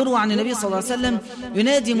يروى عن النبي صلى الله عليه وسلم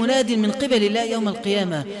ينادي مناد من قبل الله يوم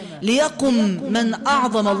القيامة ليقم من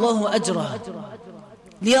أعظم الله أجره،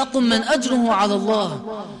 ليقم من أجره على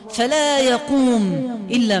الله، فلا يقوم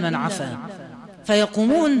إلا من عفا،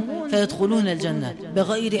 فيقومون فيدخلون الجنة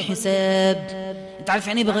بغير حساب. انت عارف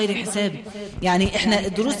يعني بغير حساب؟ يعني احنا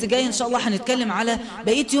الدروس الجايه ان شاء الله هنتكلم على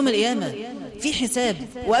بقيه يوم القيامه. في حساب،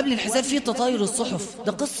 وقبل الحساب في تطاير الصحف،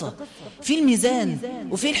 ده قصة. في الميزان،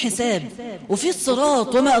 وفي الحساب، وفي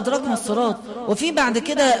الصراط وما أدراك ما الصراط، وفي بعد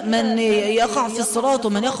كده من يقع في الصراط،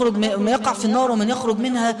 ومن يقع في النار، ومن يخرج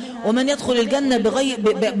منها، ومن يدخل الجنة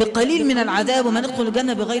بقليل من العذاب، ومن يدخل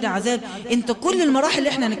الجنة بغير عذاب. انت كل المراحل اللي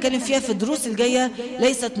احنا هنتكلم فيها في الدروس الجاية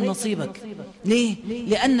ليست من نصيبك. ليه؟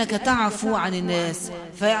 لأنك تعفو عن الناس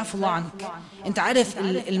فيعفو الله عنك. انت عارف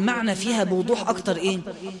المعنى فيها بوضوح أكتر ايه؟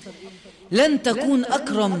 لن تكون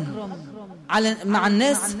أكرم مع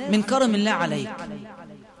الناس من كرم الله عليك.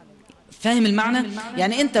 فاهم المعنى؟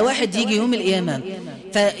 يعني انت واحد يجي يوم القيامة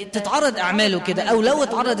فتتعرض أعماله كده، أو لو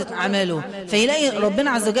اتعرضت أعماله فيلاقي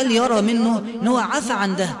ربنا عز وجل يرى منه ان هو عفى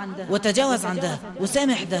عن ده وتجاوز عن ده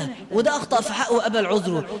وسامح ده، وده أخطأ في حقه وقبل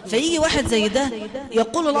عذره. فيجي واحد زي ده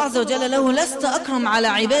يقول الله عز وجل له لست أكرم على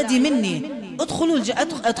عبادي مني،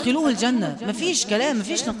 ادخلوه الجنة. مفيش كلام،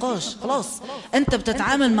 مفيش نقاش، خلاص أنت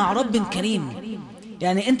بتتعامل مع رب كريم.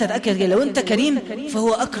 يعني أنت تأكد لو أنت كريم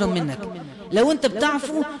فهو أكرم منك، لو أنت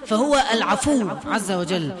بتعفو فهو العفو عز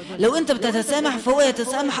وجل، لو أنت بتتسامح فهو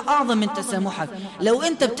يتسامح أعظم من تسامحك، لو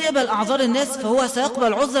أنت بتقبل أعذار الناس فهو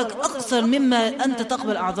سيقبل عذرك أكثر مما أنت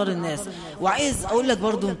تقبل أعذار الناس. وعايز أقول لك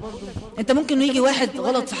برضو، أنت ممكن يجي واحد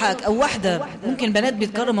غلط في حقك، أو واحدة، ممكن بنات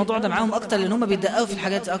بيتكرر الموضوع ده معاهم أكتر لأن هم بيدققوا في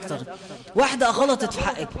الحاجات أكتر. واحدة غلطت في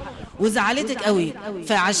حقك وزعلتك قوي،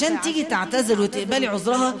 فعشان تيجي تعتذر وتقبلي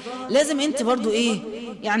عذرها لازم أنت برضو إيه،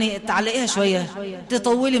 يعني تعلقيها شوية،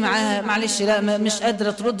 تطولي معاها، معلش لا مش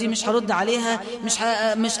قادرة تردي، مش هرد عليها،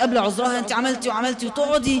 مش قابلة عذرها، انت عملتي وعملتي،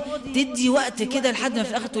 وتقعدي تدي وقت كده لحد ما في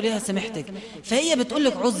الاخر تقولي لها سامحتك. فهي بتقول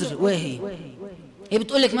لك عذر واهي، هي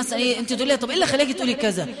بتقول لك مثلا ايه، انت تقول لها طب ايه اللي خلاكي تقولي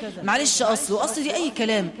كذا؟ معلش اصل دي اي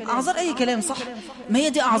كلام، اعذار اي كلام، صح؟ ما هي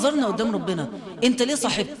دي اعذارنا قدام ربنا. انت ليه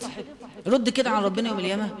صاحبت؟ رد كده على ربنا يوم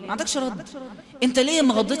القيامه، ما عندكش رد. انت ليه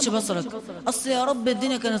ما غضتش بصرك؟ اصل يا رب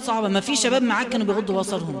الدنيا كانت صعبه. ما في شباب معاك كانوا بيغضوا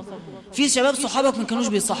بصرهم، في شباب صحابك ما كانوش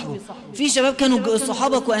بيصاحبوا، في شباب كانوا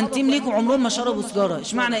صحابك وانتم ليكوا عمرهم ما شربوا سجاره.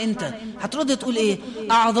 اشمعنى انت؟ هترد تقول ايه؟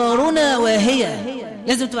 اعذارنا واهيه.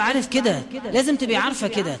 لازم تبقى عارف كده، لازم تبقى عارفة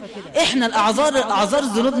كده. احنا الأعذار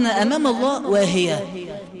ذنوبنا أمام الله واهية،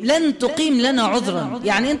 لن تقيم لنا عذرا.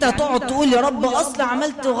 يعني انت هتقعد تقول يا رب أصل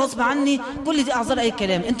عملت غصب عني، كل دي أعذار أي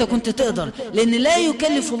كلام. انت كنت تقدر، لأن لا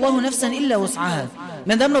يكلف الله نفسا إلا وسعها.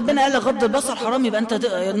 ما دام ربنا قال لك غض البصر حرام، يبقى انت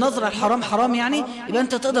النظر الحرام حرام، يعني يبقى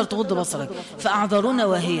انت تقدر تغض بصرك. فأعذارنا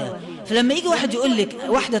واهية. فلما يجي واحد يقول لك،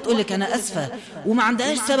 واحدة تقول لك أنا أسفة وما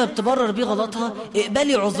عندهاش سبب تبرر بيه غلطها،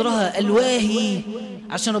 اقبلي عذرها الواهي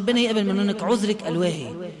عشان ربنا يقبل منك عذرك الواهي.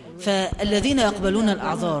 فالذين يقبلون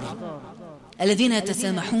الأعذار، الذين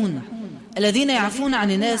يتسامحون، الذين يعفون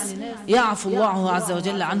عن الناس، يعفو الله عز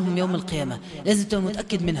وجل عنهم يوم القيامة. لازم تبقى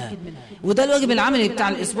متأكد منها. وده الواجب العملي بتاع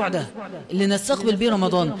الأسبوع ده اللي نستقبل بيه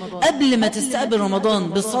رمضان. قبل ما تستقبل رمضان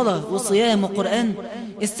بالصلاة وصيام وقرآن،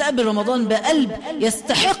 استقبل رمضان بقلب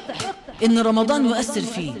يستحق ان رمضان يؤثر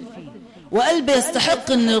فيه، وقلب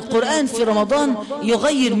يستحق ان القرآن في رمضان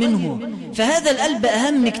يغير منه. فهذا القلب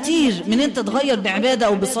أهم كتير من انت تغير بعبادة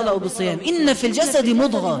أو بصلاة أو بصيام. إن في الجسد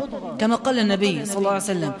مضغة، كما قال النبي صلى الله عليه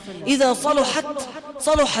وسلم: إذا صلحت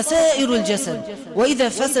صلح سائر الجسد، وإذا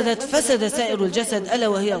فسدت فسد سائر الجسد، ألا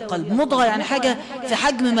وهي القلب. مضغة يعني حاجة في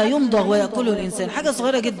حجم ما يمضغ ويأكله الإنسان، حاجة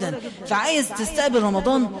صغيرة جدا. فعايز تستقبل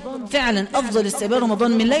رمضان فعلا، أفضل استقبال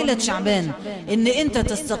رمضان من ليلة شعبان إن انت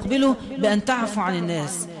تستقبله بأن تعفو عن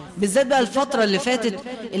الناس. بالذات بقى الفترة اللي فاتت،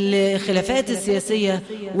 الخلافات السياسية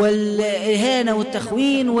والإهانة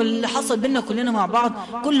والتخوين واللي حصل بيننا كلنا مع بعض،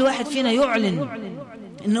 كل واحد فينا يعلن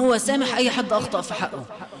إن هو سامح أي حد أخطأ في حقه،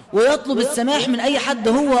 ويطلب السماح من أي حد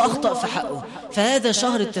هو أخطأ في حقه. فهذا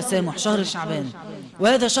شهر التسامح، شهر شعبان،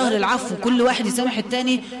 وهذا شهر العفو. كل واحد يسامح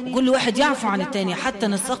التاني وكل واحد يعفو عن التاني، حتى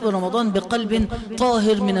نستقبل رمضان بقلب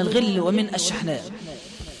طاهر من الغل ومن الشحناء.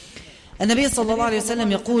 النبي صلى الله عليه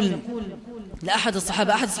وسلم يقول لأحد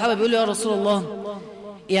الصحابة، أحد الصحابة بيقول له: يا رسول الله،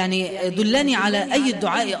 يعني دلني على أي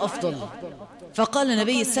الدعاء أفضل. فقال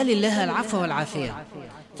النبي: سل الله العفو والعافية.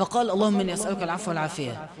 فقال: اللهم إني أسألك العفو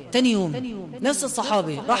والعافية. تاني يوم نفس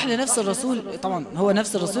الصحابي راح لنفس الرسول، طبعا هو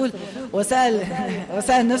نفس الرسول،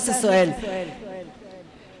 وسأل نفس السؤال: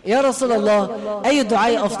 يا رسول الله، أي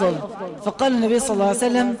الدعاء أفضل؟ فقال النبي صلى الله عليه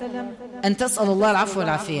وسلم: أن تسأل الله العفو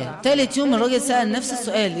والعافية. ثالث يوم الرجل سأل نفس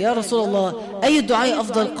السؤال: يا رسول الله، أي الدعاء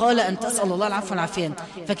أفضل؟ قال: أن تسأل الله العفو والعافية.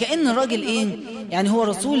 فكأن الراجل إيه؟ يعني هو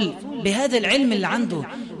رسول بهذا العلم اللي عنده،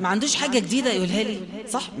 ما عندوش حاجة جديدة يقولها لي،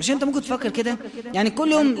 صح؟ مش أنت ممكن تفكر كده؟ يعني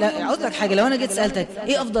كل يوم أقول لك حاجة، لو أنا جيت سألتك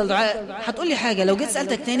إيه أفضل دعاء هتقول لي حاجة، لو جيت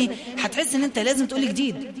سألتك تاني هتحس إن أنت لازم تقول لي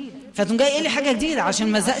جديد، فتقوم جاي قايل لي حاجة جديدة عشان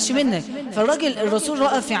ما ازهقش منك. الرسول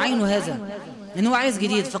رأى في عينه هذا إن هو عايز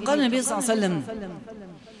جديد. فقال النبي صلى الله عليه وسلم: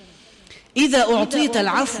 إذا أعطيت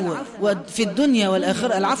العفو في الدنيا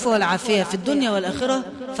والآخرة، العفو والعافية في الدنيا والآخرة،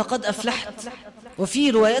 فقد أفلحت. وفي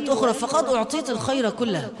روايات أخرى: فقد أعطيت الخير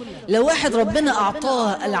كله. لو واحد ربنا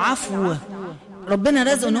أعطاه العفو، ربنا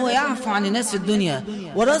رزقه ان هو يعفو عن الناس في الدنيا،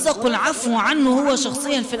 ورزقه العفو عنه هو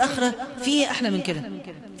شخصيا في الآخرة، فيه أحلى من كده؟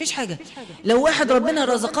 مفيش حاجة. لو واحد ربنا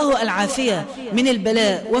رزقه العافية من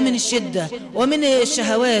البلاء ومن الشدة ومن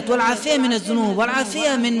الشهوات، والعافية من الذنوب،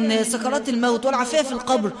 والعافية من سكرات الموت، والعافية في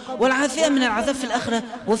القبر، والعافية من العذاب في الآخرة،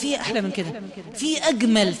 وفيه أحلى من كده؟ في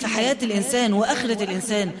أجمل في حياة الإنسان وآخرة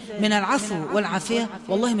الإنسان من العفو والعافية؟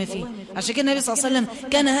 والله ما فيه. عشان كده النبي صلى الله عليه وسلم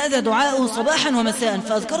كان هذا دعاءه صباحا ومساء،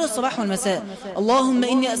 فأذكره الصباح والمساء: اللهم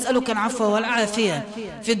إني أسألك العفو والعافية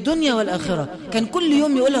في الدنيا والآخرة. كان كل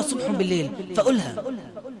يوم يقولها صبح بالليل، فقولها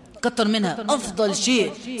كتر منها، أفضل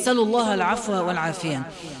شيء سألوا الله العفو والعافية.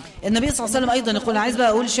 النبي صلى الله عليه وسلم أيضا يقول، عايز بقى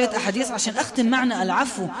أقول شوية أحاديث عشان أختم معنى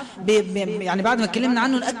العفو يعني بعد ما اتكلمنا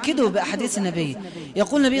عنه نأكده بأحاديث النبي.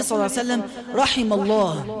 يقول النبي صلى الله عليه وسلم: رحم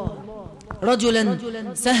الله رجلا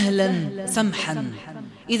سهلا سمحا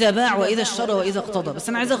إذا باع وإذا اشترى وإذا اقتضى. بس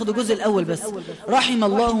أنا عايز أخذ الجزء الأول بس. رحم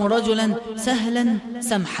الله رجلا سهلا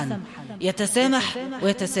سمحا، يتسامح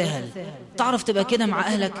ويتساهل. تعرف تبقى كده مع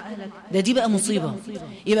أهلك؟ دي بقى مصيبة.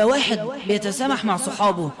 يبقى واحد بيتسامح مع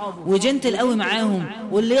صحابه وجنتل قوي معاهم،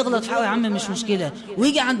 واللي يغلط في حقه يا عم مش مشكلة،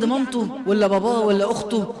 ويجي عند مامته ولا باباه ولا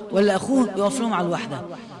أخته ولا أخوه يقف لهم على الواحدة،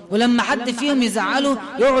 ولما حد فيهم يزعله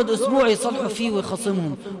يقعد أسبوع يصلحوا فيه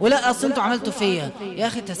ويخصمهم، ولا أصل انتوا عملتوا فيا. يا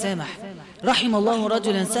أخي تسامح. رحم الله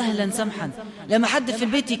رجلا سهلا سمحا. لما حد في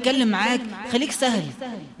البيت يتكلم معاك خليك سهل،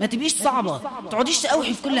 ما تبقيش صعبة، تقعديش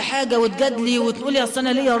تقوحي في كل حاجة وتجادلي وتقولي أصل أنا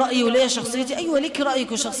ليا رأيي وليا شخصيتي. أيوة ليك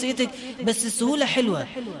رأيك وشخصيتك، بس السهولة حلوة.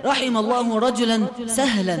 رحم الله رجلا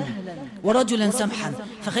سهلا ورجلا سمحا.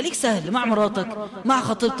 فخليك سهل مع مراتك، مع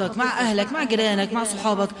خطيبتك، مع أهلك، مع جيرانك، مع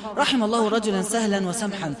صحابك. رحم الله رجلا سهلا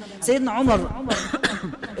وسمحا. سيدنا عمر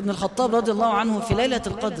ابن الخطاب رضي الله عنه في ليلة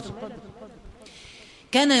القدر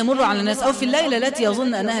كان يمر على الناس، أو في الليلة التي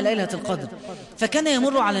يظن أنها ليلة القدر، فكان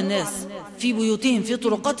يمر على الناس في بيوتهم في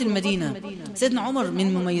طرقات المدينة. سيدنا عمر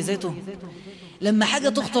من مميزاته لما حاجة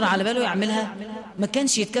تخطر على باله يعملها ما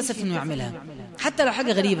كانش يتكسف إنه يعملها، حتى لو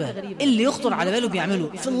حاجة غريبة اللي يخطر على باله بيعمله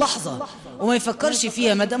في اللحظة وما يفكرش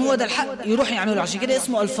فيها، ما دام هو ده الحق يروح يعمله. عشان كده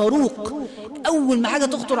اسمه الفاروق، أول ما حاجة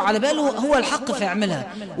تخطر على باله هو الحق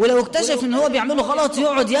فيعملها، ولو اكتشف إن هو بيعمله غلط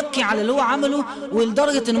يقعد يبكي على اللي هو عمله،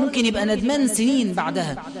 ولدرجة إنه ممكن يبقى ندمان سنين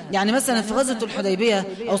بعدها. يعني مثلا في غزوة الحديبية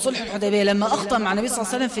أو صلح الحديبية لما أخطأ مع النبي صلى الله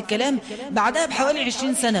عليه وسلم في الكلام، بعدها بحوالي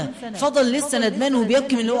 20 سنة فضل لسه ندمان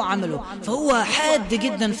وبيبكي من اللي هو عمله. فهو حاد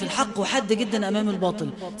جدا في الحق وحاد جدا أمام الباطل.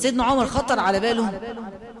 سيدنا عمر خطر على باله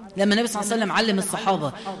لما النبي صلى الله عليه وسلم علم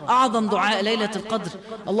الصحابة أعظم دعاء ليلة القدر: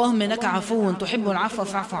 اللهم إنك عفو تحب العفو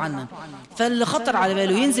فاعف عنا. فاللي خطر على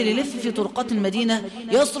باله ينزل يلف في طرقات المدينة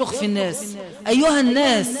يصرخ في الناس: أيها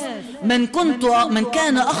الناس، من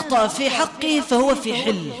كان أخطأ في حقي فهو في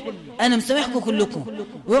حل، أنا مسامحكم كلكم.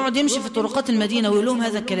 ويقعد يمشي في طرقات المدينة ويقول لهم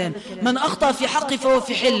هذا الكلام: من أخطأ في حقي فهو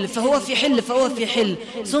في حل، فهو في حل، فهو في حل.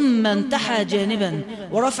 ثم انتحى جانبا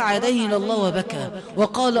ورفع يديه إلى الله وبكى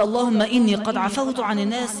وقال: اللهم إني قد عفوت عن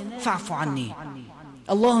الناس فاعف عني.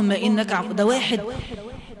 اللهم إنك عفو. ده واحد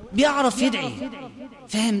بيعرف يدعي،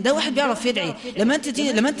 فاهم؟ ده واحد بيعرف يدعي. لما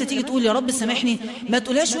انت تيجي تقول يا رب سامحني، ما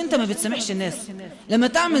تقولهاش وانت ما بتسامحش الناس. لما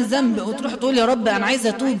تعمل ذنب وتروح تقول يا رب انا عايز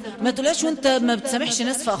اتوب، ما تقولهاش وانت ما بتسامحش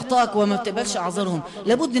ناس في اخطائك وما بتقبلش اعذارهم.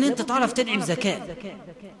 لابد ان انت تعرف تدعي بذكاء،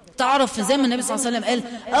 تعرف زي ما النبي صلى الله عليه وسلم قال: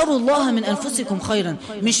 أروا الله من أنفسكم خيرا،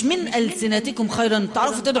 مش من ألسنتكم خيرا.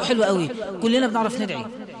 تعرفوا تدعوا حلو قوي. كلنا بنعرف ندعي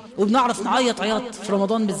وبنعرف نعيط عياط في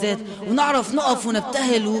رمضان بالذات، ونعرف نقف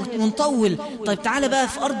ونبتهل ونطول. طيب تعالى بقى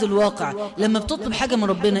في أرض الواقع، لما بتطلب حاجة من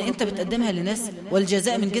ربنا أنت بتقدمها للناس،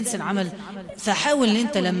 والجزاء من جنس العمل. فحاول أن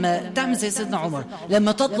أنت لما تعمل زي سيدنا عمر،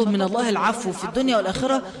 لما تطلب من الله العفو في الدنيا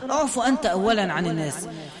والآخرة، اعفو أنت أولا عن الناس.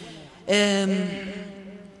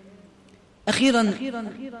 أخيرا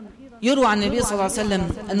يروى عن النبي صلى الله عليه وسلم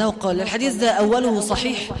أنه قال، الحديث ده أوله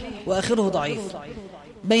صحيح وآخره ضعيف: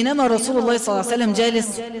 بينما رسول الله صلى الله عليه وسلم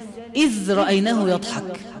جالس إذ رأيناه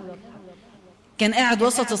يضحك. كان قاعد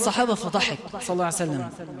وسط الصحابة فضحك صلى الله عليه وسلم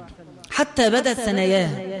حتى بدت ثناياه،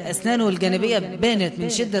 أسنانه الجانبية بانت من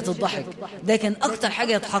شدة الضحك. ده كان أكتر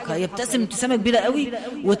حاجة يضحكها، يبتسم ابتسامة كبيرة قوي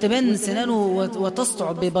وتبان سنانه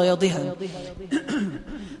وتسطع ببياضها.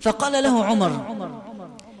 فقال له عمر: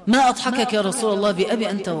 ما أضحكك يا رسول الله بأبي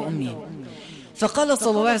أنت وأمي؟ فقال صلى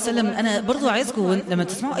الله عليه وسلم: أنا برضو عايزكم لما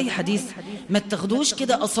تسمعوا أي حديث ما تاخدوش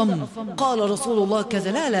كده أصم قال رسول الله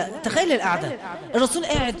كذا، لا، تخيل القعدة، الرسول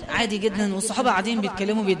قاعد عادي جدا والصحابة قاعدين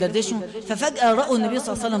بيتكلموا بيدردشوا، ففجأة رأوا النبي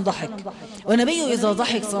صلى الله عليه وسلم ضحك. والنبي إذا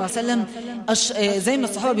ضحك صلى الله عليه وسلم زي ما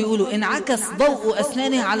الصحابة بيقولوا انعكس ضوء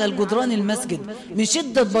أسنانه على الجدران المسجد من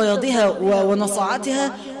شدة بياضها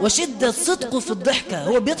ونصاعتها وشدة صدقه في الضحكة.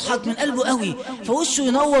 هو بيضحك من قلبه قوي، فوشه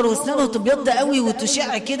ينور واسنانه تبيض قوي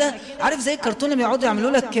وتشع كده، عارف زي الكرتون لما يقعدوا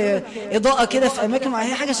يعملوا لك إضاءة كده في أماكن،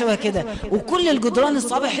 هي حاجة شبه كده، وكل الجدران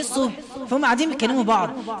الصعبة يحسوا فهم قاعدين بيتكلموا بعض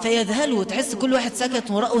فيذهلوا، تحس كل واحد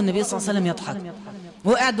سكت ورأوا النبي صلى الله عليه وسلم يضحك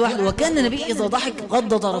وهو قاعد وحده. وكان النبي إذا ضحك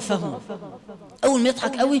غض طرفه، أول ما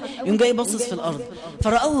يضحك قوي يوم جاي باصص في الأرض،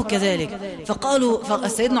 فرأوه كذلك. فقالوا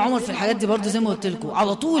سيدنا عمر في الحاجات دي برضو زي ما قلت لكم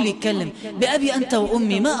على طول يتكلم: بأبي أنت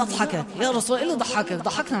وأمي ما أضحكك يا رسول الله، إيه اللي ضحكك؟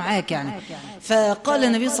 ضحكنا معاك يعني. فقال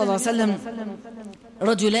النبي صلى الله عليه وسلم: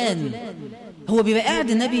 رجلان. هو بيبقى قاعد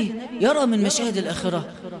النبي يرى من مشاهد الآخرة،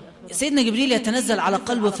 سيدنا جبريل يتنزل على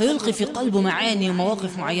قلبه فيلقي في قلبه معاني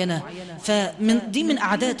ومواقف معينة، دي من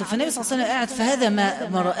أعداته. فالنبي صلى الله عليه وسلم قاعد فهذا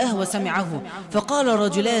ما رآه وسمعه. فقال: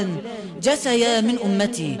 رجلان جسيا من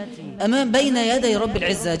أمتي أمام بين يدي رب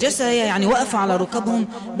العزة. جسيا يعني وقف على ركبهم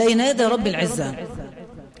بين يدي رب العزة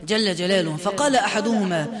جل جلاله. فقال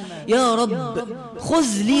أحدهما: يا رب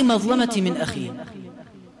خذ لي مظلمتي من أخي،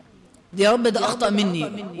 يا رب ده أخطأ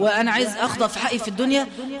مني وأنا عايز أخطأ في حقي في الدنيا،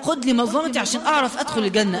 خد لي مظلمتي عشان أعرف أدخل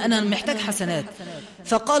الجنة، أنا محتاج حسنات.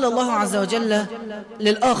 فقال الله عز وجل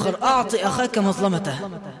للآخر: أعطي أخاك مظلمته.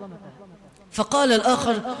 فقال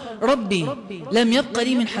الآخر: ربي لم يبق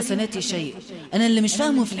لي من حسناتي شيء. أنا اللي مش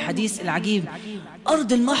فاهمه في الحديث العجيب،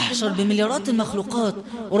 أرض المحشر بمليارات المخلوقات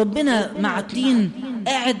وربنا مع اتنين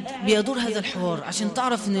قاعد بيدور هذا الحوار عشان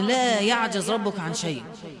تعرف أن لا يعجز ربك عن شيء.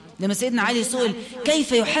 لما سيدنا علي سئل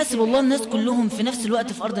كيف يحاسب الله الناس كلهم في نفس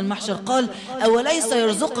الوقت في أرض المحشر، قال: أوليس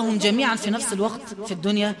يرزقهم جميعا في نفس الوقت في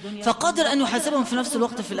الدنيا، فقادر أن يحاسبهم في نفس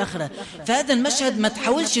الوقت في الآخرة. فهذا المشهد ما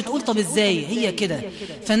تحاولش تقول طب إزاي، هي كده.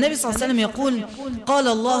 فالنبي صلى الله عليه وسلم يقول: قال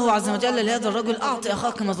الله عز وجل لهذا الرجل: أعطي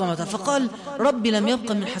أخاك مظلمته. فقال: ربي لم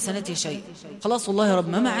يبق من حسناتي شيء، خلاص والله يا رب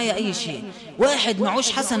ما معي أي شيء. واحد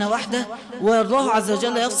معوش حسنة واحدة والله عز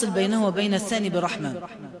وجل يفصل بينه وبين الثاني برحمة.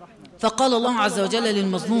 فقال الله عز وجل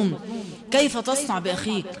للمظلوم: كيف تصنع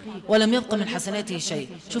بأخيك ولم يبق من حسناته شيء؟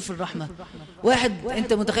 شوف الرحمة. واحد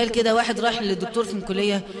انت متخيل كده، واحد رايح للدكتور في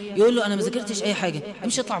الكلية يقول له: انا ما ذاكرتش اي حاجة.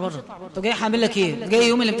 امشي اطلع بره. طب جاي هعمل لك ايه؟ جاي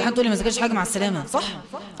يوم الامتحان تقول لي ما ذاكرتش حاجة، مع السلامة. صح؟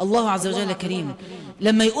 الله عز وجل كريم،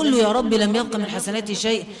 لما يقول له: يا رب لم يبق من حسناته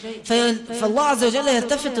شيء، فالله عز وجل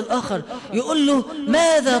يلتفت الآخر يقول له: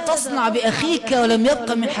 ماذا تصنع بأخيك ولم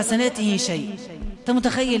يبق من حسناته شيء؟ انت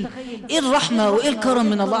متخيل ايه الرحمة وايه الكرم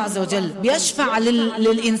من الله عز وجل؟ بيشفع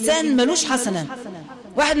للإنسان ملوش حسنة،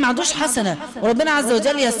 واحد ما عندوش حسنة وربنا عز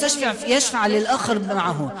وجل يشفع للآخر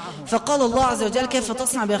معه. فقال الله عز وجل: كيف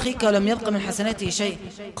تصنع بأخيك ولم يبق من حسناته شيء؟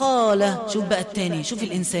 قال، شوف بقى التاني، شوف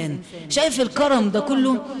الإنسان شايف الكرم ده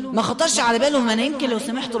كله، ما خطرش على باله ما أنا يمكن لو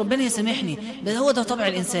سمحت ربنا يسامحني، بل هو ده طبع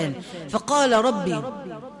الإنسان. فقال: ربي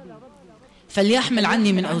فليحمل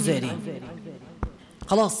عني من أوزاري.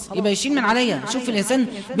 خلاص يبقى يشيل من عليا. شوف الإنسان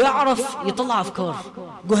بيعرف يطلع أفكار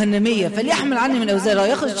جهنمية. فليحمل عني من أوزاري،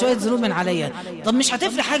 ياخد شوية ذنوب من عليا. طب مش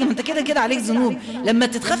هتفرق حاجة، ما انت كده كده عليك ذنوب، لما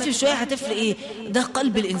تتخفف شوية هتفرق ايه؟ ده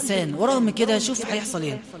قلب الإنسان. ورغم كده شوف هيحصل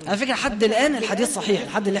ايه. على فكرة حد الآن الحديث صحيح،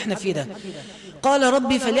 الحد اللي احنا فيه ده. قال: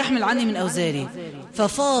 ربي فليحمل عني من أوزاري.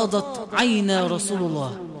 ففاضت عينا رسول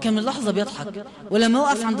الله. كم اللحظة بيضحك، ولما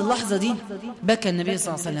وقف عند اللحظة دي بكى النبي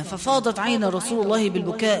صلى الله عليه وسلم. ففاضت عين رسول الله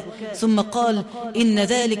بالبكاء، ثم قال: إن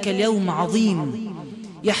ذلك اليوم عظيم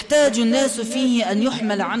يحتاج الناس فيه أن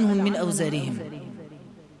يحمل عنهم من أوزارهم.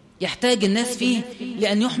 يحتاج الناس فيه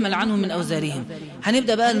لأن يحمل عنهم من أوزارهم.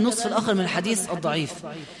 هنبدأ بقى النصف الآخر من الحديث الضعيف.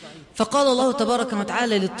 فقال الله تبارك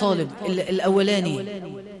وتعالى للطالب الأولاني: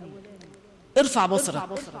 ارفع بصرك.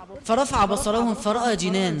 فرفع بصرهم فرأى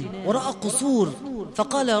جنان ورأى قصور.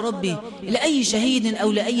 فقال: يا ربي لأي شهيد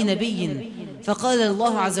أو لأي نبي؟ فقال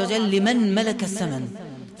الله عز وجل: لمن ملك الثمن.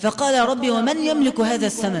 فقال: يا ربي ومن يملك هذا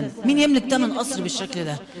الثمن؟ مين يملك ثمن قصر بالشكل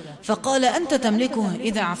ده؟ فقال: أنت تملكه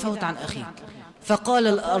إذا عفوت عن أخيك.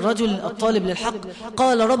 فقال الرجل الطالب للحق: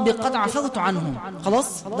 قال: ربي قد عفوت عنه.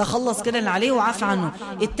 خلاص ده خلص كده اللي عليه وعفى عنه.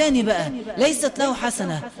 التاني بقى ليست له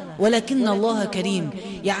حسنة ولكن الله كريم،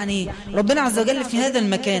 يعني ربنا عز وجل في هذا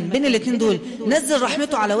المكان بين الاثنين دول نزل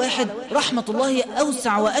رحمته على واحد. رحمة الله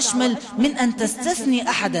أوسع وأشمل من أن تستثني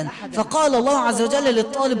أحدا. فقال الله عز وجل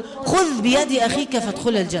للطالب: خذ بيد أخيك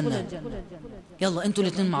فادخل الجنة. يلا انتوا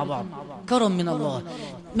الاثنين مع بعض. كرم من الله.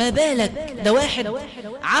 ما بالك ده واحد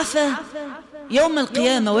عفى يوم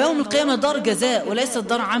القيامة، ويوم القيامة دار جزاء وليست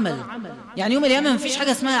دار عمل. يعني يوم القيامة مفيش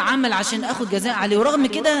حاجة اسمها عمل عشان أخذ جزاء عليه. ورغم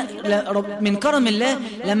كده من كرم الله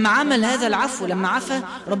لما عمل هذا العفو، لما عفى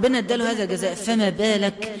ربنا اداله هذا الجزاء. فما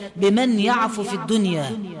بالك بمن يعفو في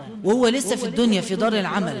الدنيا وهو لسه في الدنيا في دار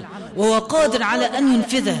العمل وهو قادر على أن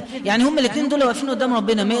ينفذه. يعني هم الاثنين دول واقفين قدام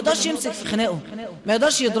ربنا، ما يقدرش يمسك في خناقه، ما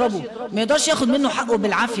يقدرش يضربه، ما يقدرش ياخد منه حقه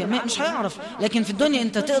بالعافية، مش هيعرف. لكن في الدنيا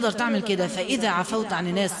انت تقدر تعمل كده. فإذا عفوت عن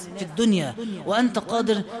الناس في الدنيا وأنت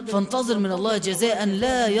قادر فانتظر من الله جزاء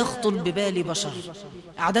لا يخطر ببال بشر.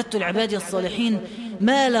 أعددت العباد الصالحين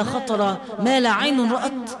ما لا عين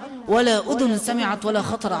رأت ولا أذن سمعت ولا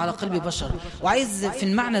خطر على قلب بشر. وعايز في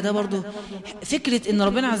المعنى ده برضو فكرة إن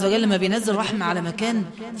ربنا عز وجل لما بينزل رحمة على مكان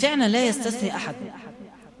فعلا لا يستثني أحد.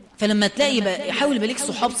 فلما تلاقي حاول يبقى ليك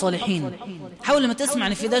صحاب صالحين، حاول لما تسمع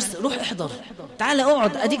ان في درس روح احضر، تعالى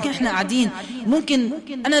اقعد. اديك احنا قاعدين، ممكن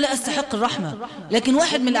انا لا استحق الرحمه لكن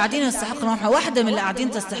واحد من اللي قاعدين يستحق الرحمه، واحده من اللي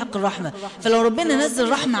قاعدين تستحق الرحمه. فلو ربنا نزل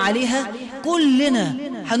رحمه عليها كلنا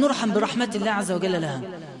هنرحم برحمه الله عز وجل لها.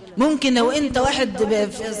 ممكن لو انت واحد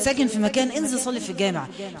ساكن في مكان انزل صلي في الجامع،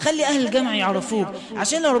 خلي اهل الجامع يعرفوك،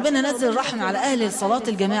 عشان لو ربنا نزل رحمة على اهل صلاة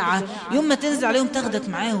الجماعة يوم ما تنزل عليهم تاخدك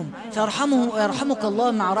معاهم، فيرحمك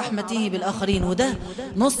الله مع رحمته بالاخرين. وده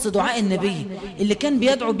نص دعاء النبي اللي كان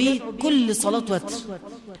بيدعو بيه كل صلاة وتر: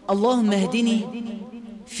 اللهم اهدني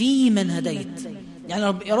في من هديت.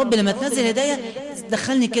 يعني يا رب لما تنزل هداية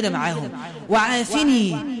دخلني كده معاهم،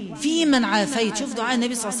 وعافني في من عافيت. شوف دعاء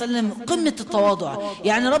النبي صلى الله عليه وسلم قمة التواضع.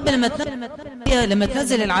 يعني رب لما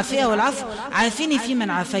تنزل العافية والعفو عافني في من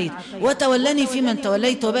عافيت وتولني في من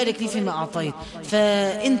توليت وبارك لي فيما أعطيت.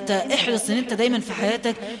 فأنت احرص ان انت دايما في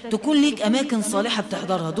حياتك تكون ليك أماكن صالحة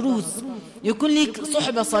بتحضرها، دروس، يكون ليك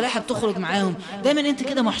صحبة صالحة بتخرج معاهم، دايما انت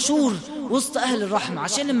كده محشور وسط أهل الرحمة،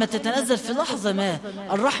 عشان لما تتنزل في لحظة ما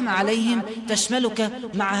الرحمة عليهم تشملك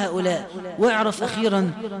مع هؤلاء. واعرف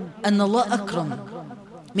أخيرا أن الله أكرم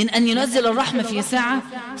من أن ينزل الرحمة في ساعة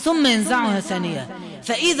ثم ينزعها ثانية.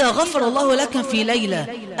 فإذا غفر الله لك في ليلة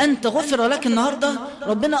أنت غفر لك النهاردة،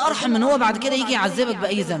 ربنا أرحم من هو بعد كده يجي يعذبك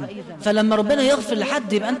بأي ذنب. فلما ربنا يغفر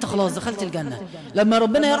لحد يبقى أنت خلاص دخلت الجنة، لما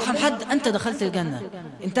ربنا يرحم حد أنت دخلت الجنة،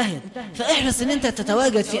 انتهت. فاحرص أن أنت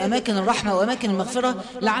تتواجد في أماكن الرحمة وأماكن المغفرة،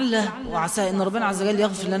 لعل وعسى أن ربنا عز وجل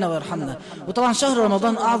يغفر لنا ويرحمنا. وطبعا شهر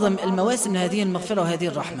رمضان أعظم المواسم لهذه المغفرة وهذه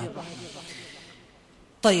الرحمة.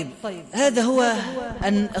 طيب، هذا هو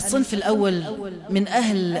الصنف الأول من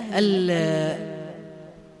أهل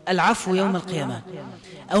العفو يوم القيامة،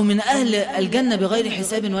 أو من أهل الجنة بغير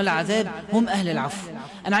حساب ولا عذاب، هم أهل العفو.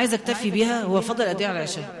 أنا عايز أكتفي بها. هو فضل قد إيه على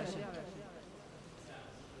العشاء؟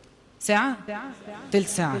 ساعة؟ تلت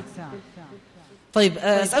ساعة. طيب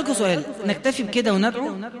أسألكم سؤال، نكتفي بكده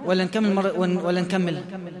وندعو ولا نكمل ولا نكمل؟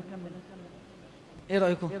 إيه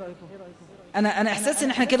رأيكم؟ أنا إحساسي إن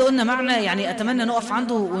إحنا كده قلنا معنى، يعني أتمنى نقف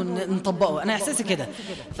عنده ونطبقه. أنا إحساسي كده.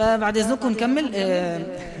 فبعد إذنكم نكمل.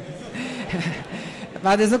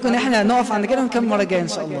 بعد إذنكم إن إحنا نقف عند كده ونكمل مرة جاية إن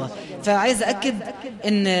شاء الله. فعايز أكد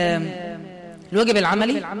إن الواجب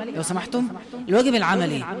العملي، لو سمحتم، الواجب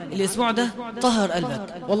العملي الأسبوع ده طهر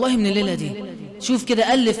قلبك والله من الليلة دي. شوف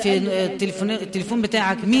كده، ألف في التليفون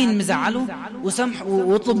بتاعك مين مزعله وسامح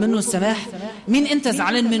واطلب منه السماح، مين أنت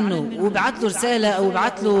زعلان منه وبعت له رسالة أو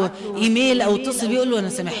بعت له إيميل أو اتصل بيه يقول له أنا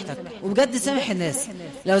سامحتك. وبجد سامح الناس.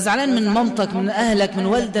 لو زعلان من مامتك، من أهلك، من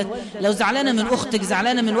والدك، لو زعلانة من أختك،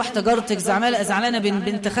 زعلانة من واحدة جارتك، زعلانة من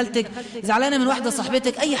بنت خالتك، زعلانة من واحدة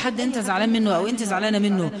صاحبتك، أي حد أنت زعلان منه أو أنت زعلانة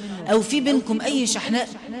منه، أو في بينكم أي شحناء،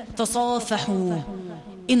 تصافحوا.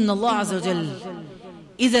 إن الله عز وجل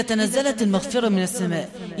إذا تنزلت المغفرة من السماء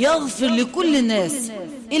يغفر لكل الناس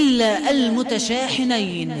إلا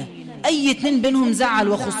المتشاحنين. أي اتنين بينهم زعل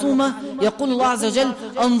وخصومة يقول الله عز وجل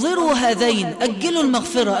انظروا هذين، أجلوا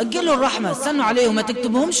المغفرة، أجلوا الرحمة، استنوا عليهم، ما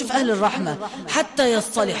تكتبهمش في أهل الرحمة حتى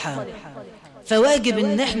يصطلحا. فواجب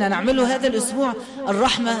ان احنا نعمله هذا الأسبوع،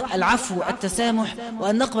 الرحمة، العفو، التسامح،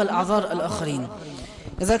 وأن نقبل أعذار الآخرين.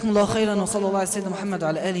 جزاكم الله خيرا، وصلى الله على سيدنا محمد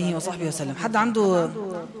وعلى آله وصحبه وسلم. حد عنده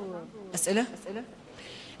أسئلة؟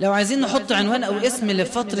 لو عايزين نحط عنوان أو اسم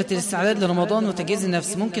لفترة الاستعداد لرمضان وتجهيز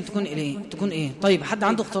النفس، ممكن تكون إيه؟ طيب، حد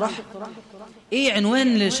عنده اقتراح؟ إيه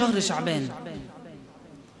عنوان لشهر شعبان؟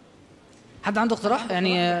 حد عنده اقتراح؟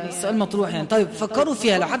 يعني السؤال مطروح يعني. طيب فكروا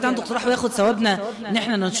فيها. لو حد عنده اقتراح وياخد ثوابنا ان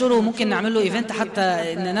احنا ننشره، ممكن نعمل له ايفنت حتى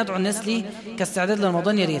ان ندعو الناس ليه كاستعداد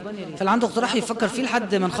لرمضان، يا ريت. فاللي عنده اقتراح يفكر فيه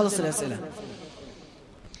لحد ما نخلص الأسئلة.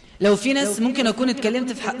 لو في ناس ممكن أكون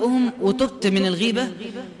اتكلمت في حقهم وتبت من الغيبة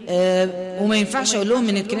وما ينفعش أقول لهم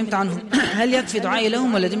إن اتكلمت عنهم، هل يكفي دعائي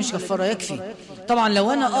لهم ولا دي مش كفارة؟ يكفي طبعا.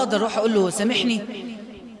 لو أنا أقدر أروح أقول له سامحني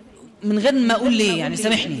من غير ما أقول ليه، يعني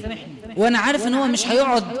سامحني، وأنا عارف إن هو مش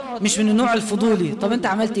هيقعد، مش من النوع الفضولي، طب أنت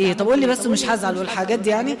عملت إيه؟ طب قول لي بس مش هزعل والحاجات دي.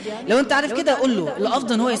 يعني لو أنت عارف كده أقول له،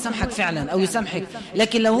 الأفضل إن هو يسامحك فعلا أو يسامحك.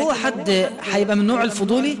 لكن لو هو حد هيبقى من النوع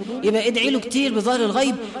الفضولي، يبقى ادعي له كتير بظهر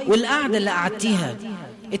الغيب. والقعدة اللي قعدتيها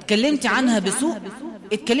اتكلمتي عنها بسوء،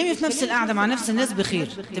 اتكلمي في نفس القعدة مع نفس الناس بخير،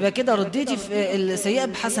 تبقى كده رديتي في السيئة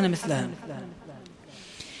بحسنة مثلها.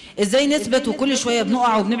 ازاي نثبت وكل شوية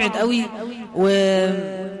بنقع وبنبعد قوي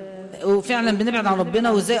وفعلا بنبعد عن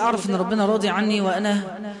ربنا؟ وازاي اعرف ان ربنا راضي عني وانا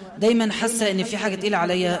دايما حاسة ان في حاجة تقيلة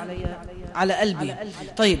على قلبي؟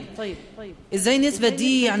 طيب ازاي نثبت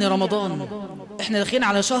دي؟ يعني رمضان احنا داخلين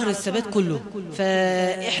على شهر الثبات كله،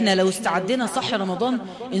 فاحنا لو استعدينا صح رمضان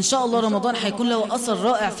ان شاء الله رمضان هيكون له اثر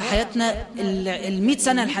رائع في حياتنا 100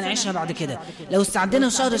 سنة اللي هنعيشها بعد كده، لو استعدينا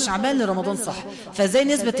شهر شعبان لرمضان صح. فازاي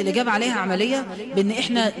نثبت الاجابة عليها عملية؟ بان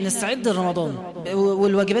احنا نستعد لرمضان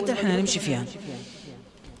والواجبات اللي احنا هنمشي فيها.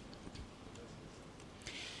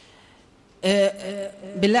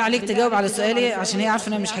 بالله عليك تجاوب على سؤالي عشان هي عارفه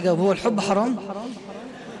ان انا مش هجاوب. هو الحب حرام؟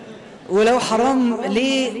 ولو حرام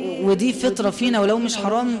ليه؟ ودي فطره فينا. ولو مش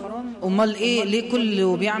حرام امال ايه؟ ليه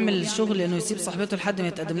كل بيعمل شغل انه يسيب صاحبته لحد ما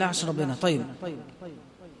يتقدم لها عشان ربنا؟ طيب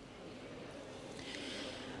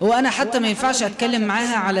هو انا حتى ما ينفعش اتكلم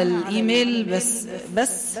معاها على الايميل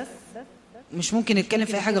بس مش ممكن نتكلم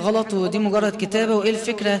في اي حاجه غلط ودي مجرد كتابه؟ وايه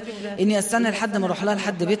الفكره اني استنى لحد ما اروح لها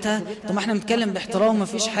لحد بيتها؟ طب ما احنا بنتكلم باحترام، ما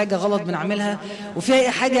فيش حاجه غلط بنعملها وفيها اي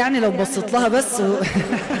حاجه يعني لو بصيت لها بس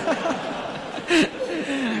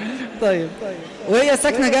طيب وهي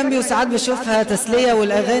ساكنه جنبي وساعات بشوفها تسليه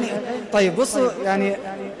والاغاني. طيب بصوا، يعني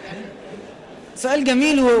سؤال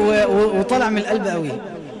جميل وطالع من القلب قوي.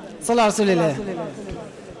 صلى على رسول الله.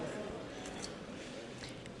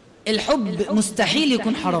 الحب مستحيل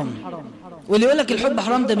يكون حرام، واللي يقول لك الحب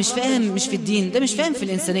حرام ده مش فاهم، مش في الدين، ده مش فاهم في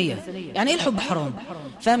الإنسانية. يعني ايه الحب حرام؟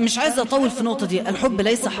 فمش عايز اطول في النقطة دي. الحب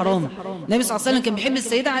ليس حرام. النبي صلى الله عليه وسلم كان بيحب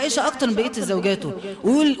السيدة عائشة اكتر من بقية زوجاته،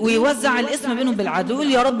 ويوزع الاسم بينهم بالعدل،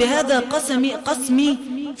 ويقول يا رب هذا قسمي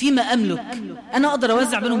فيما أملك، أنا أقدر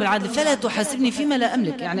أوزع بينهم بالعدل، فلا تحاسبني فيما لا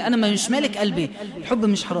أملك. يعني أنا مش مالك قلبي، الحب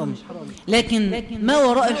مش حرام، لكن ما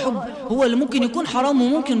وراء الحب هو اللي ممكن يكون حرام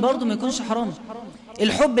وممكن برضه ما يكونش حرام.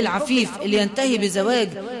 الحب العفيف اللي ينتهي بزواج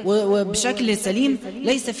وبشكل سليم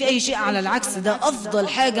ليس في أي شيء، على العكس ده أفضل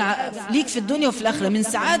حاجة ليك في الدنيا وفي الآخرة، من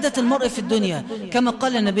سعادة المرء في الدنيا كما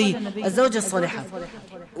قال النبي الزوجة الصالحة.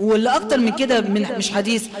 واللي أكتر من كده، مش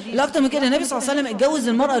حديث، اللي أكتر من كده النبي صلى الله عليه وسلم اتجوز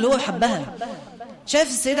المرأة اللي هو حبها. شاف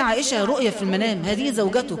السيدة عائشة رؤية في المنام هذه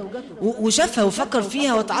زوجته، وشافها وفكر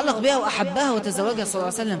فيها وتعلق بها وأحبها وتزوجها صلى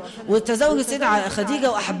الله عليه وسلم، وتزوج السيدة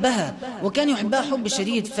خديجة وأحبها وكان يحبها حب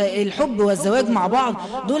شديد. فالحب والزواج مع بعض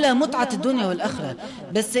دول متعة الدنيا والآخرة.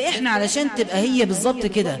 بس إحنا علشان تبقى هي بالظبط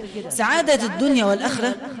كده سعادة الدنيا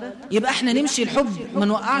والآخرة، يبقى إحنا نمشي الحب ما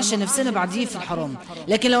نوقعش نفسنا بعديه في الحرام.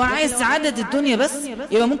 لكن لو عايز سعادة الدنيا بس،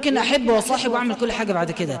 يبقى ممكن أحب وصاحب وأعمل كل حاجة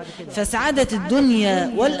بعد كده. فسعادة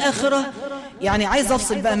الدنيا والآخرة يعني عايز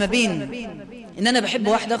أفصل بقى ما بين إن أنا بحب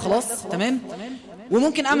واحدة خلاص تمام،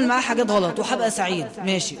 وممكن أعمل معاها حاجات غلط وحبقى سعيد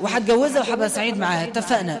ماشي، وهتجوزها وحبقى سعيد معاها،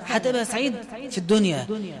 اتفقنا هتبقى سعيد في الدنيا،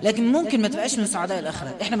 لكن ممكن ما تبقاش من سعداء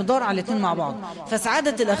الآخرة. إحنا بندور على الاثنين مع بعض.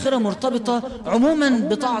 فسعادة الآخرة مرتبطة عموما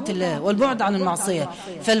بطاعة الله والبعد عن المعصية.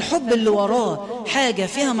 فالحب اللي وراه حاجة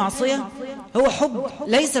فيها معصية هو حب،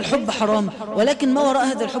 ليس الحب حرام، ولكن ما وراء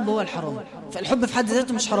هذا الحب هو الحرام. فالحب في حد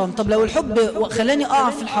ذاته مش حرام. طب لو الحب خلاني أقع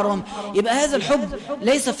في الحرام، يبقى هذا الحب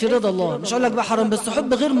ليس في رضا الله. مش هقول لك بقى حرام، بس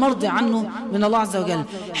حب غير مرضي عنه من الله عز وجل.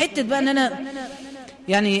 حتة بقى ان انا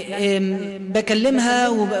يعني بكلمها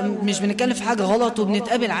ومش بنتكلم في حاجة غلط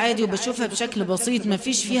وبنتقابل عادي وبشوفها بشكل بسيط ما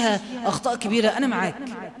فيش فيها أخطاء كبيرة، أنا معاك.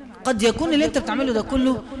 قد يكون اللي انت بتعمله ده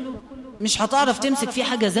كله مش هتعرف تمسك فيه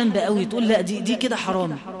حاجة ذنب قوي تقول لا دي كده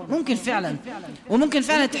حرام، ممكن فعلا، وممكن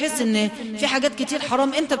فعلا تحس ان في حاجات كتير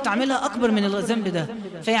حرام انت بتعملها اكبر من الذنب ده،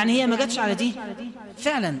 فيعني هي ما جاتش على دي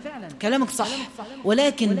فعلا. كلامك صح،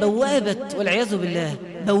 ولكن بوابة والعياذ بالله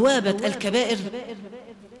بوابة الكبائر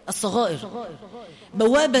الصغائر،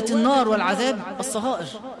 بوابة النار والعذاب الصغائر.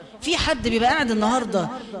 في حد بيبقى قاعد النهاردة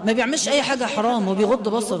ما بيعملش أي حاجة حرام وبيغض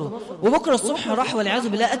بصره، وبكرة الصبح راح والعياذ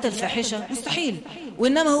بالله أتى الفاحشة، مستحيل.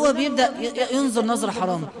 وإنما هو بيبدأ ينظر نظرة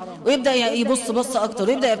حرام، ويبدأ يبص بصة أكتر،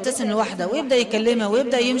 ويبدأ يبتسم لوحده، ويبدأ يكلمها،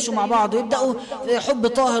 ويبدأ يمشوا مع بعض، ويبدأوا حب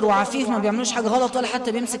طاهر وعفيف، ما بيعملوش حاجة غلط ولا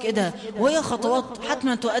حتى بيمسك إيدها، وهي خطوات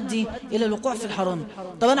حتما تؤدي إلى الوقوع في الحرام.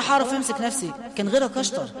 طب أنا هعرف أمسك نفسي؟ كان غيرك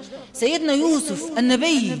أشطر. سيدنا يوسف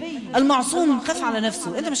النبي المعصوم خاف على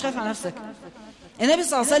نفسه، أنت مش خايف على نفسك؟ النبي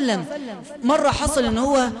صلى الله عليه وسلم مرة حصل ان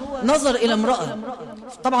هو نظر الى امرأة،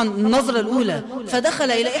 طبعا النظرة الاولى،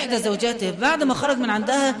 فدخل الى احدى زوجاته، بعد ما خرج من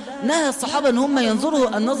عندها نهى الصحابة ان هم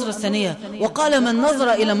ينظروا النظرة الثانية، وقال من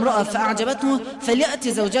نظر الى امرأة فاعجبته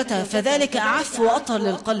فليأتي زوجتها فذلك اعف واطهر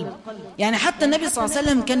للقلب. يعني حتى النبي صلى الله عليه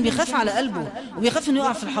وسلم كان بيخاف على قلبه وبيخاف انه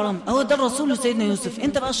يقع في الحرام. هو ده الرسول سيدنا يوسف.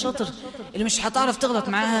 انت بقى الشاطر اللي مش هتعرف تغلط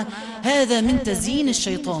معاها، هذا من تزيين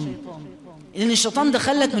الشيطان، لأن الشيطان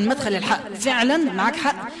دخلك من مدخل الحق. فعلا معاك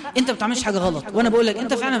حق، انت ما بتعملش حاجه غلط، وانا بقول لك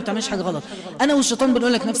انت فعلا ما بتعملش حاجه غلط. انا والشيطان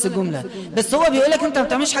بنقول لك نفس الجمله، بس هو بيقول لك انت ما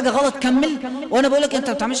بتعملش حاجه غلط كمل، وانا بقول لك انت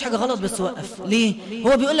ما بتعملش حاجه غلط بس وقف. ليه؟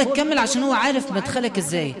 هو بيقول لك كمل عشان هو عارف مدخلك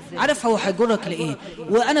ازاي، عارف هو هيجرك لايه،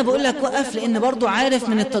 وانا بقول لك وقف لان برضو عارف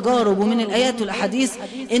من التجارب ومن الايات والاحاديث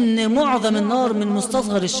ان معظم النار من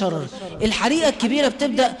مستصغر الشرر. الحريقه الكبيره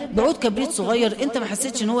بتبدا بعود كبريت صغير، انت ما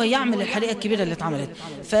حسيتش ان هو يعمل الحريقه الكبيره اللي اتعملت.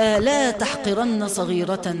 فلا تحقرن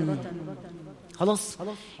صغيرة، خلاص.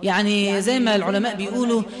 يعني زي ما العلماء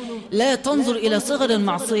بيقولوا لا تنظر إلى صغر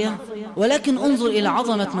المعصية ولكن انظر إلى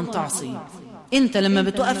عظمة من تعصي. انت لما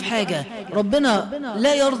بتوقف حاجة ربنا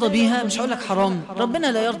لا يرضى بيها، مش هقول لك حرام،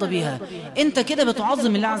 ربنا لا يرضى بيها، انت كده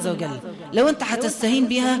بتعظم الله عز وجل. لو انت هتستهين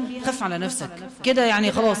بيها خف على نفسك كده،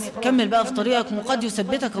 يعني خلاص كمل بقى في طريقك، وقد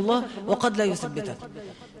يثبتك الله وقد لا يثبتك.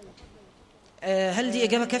 هل دي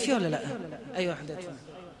إجابة كافية ولا لا؟ أيوة حدث.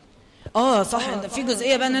 صح. في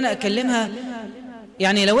جزئية بقى ان انا اكلمها،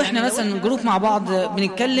 يعني لو احنا مثلا جروب مع بعض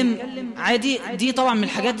بنتكلم عادي، دي طبعا من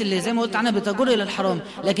الحاجات اللي زي ما قلت عنها بتجر الى الحرام.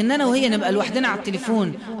 لكن انا وهي نبقى لوحدنا على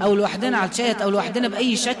التليفون او لوحدنا على الشات او لوحدنا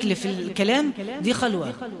باي شكل في الكلام، دي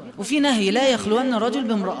خلوة. وفي نهي لا يخلون رجل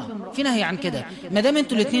بامرأة، في نهي عن كده. ما دام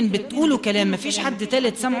انتوا الاثنين بتقولوا كلام ما فيش حد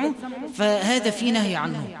ثالث سمعه، فهذا في نهي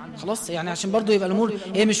عنه خلاص. يعني عشان برضو يبقى الامور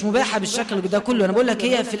هي مش مباحه بالشكل ده كله. انا بقول لك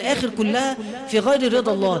هي في الاخر كلها في غير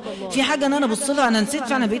رضا الله. في حاجه ان انا ابص لها، انا نسيت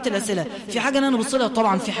فعلا بقيه الاسئله، في حاجه ان انا ابص لها،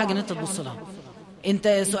 طبعا في حاجه ان انت تبص لها.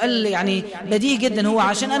 انت سؤال يعني بديهي جدا، هو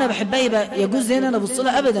عشان انا بحبها يبقى يجوز ان انا ابص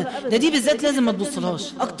لها؟ ابدا، ده دي بالذات لازم ما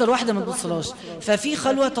تبصلهاش، اكتر واحده ما تبصلهاش. ففي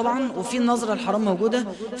خلوه طبعا وفي النظره الحرام موجوده.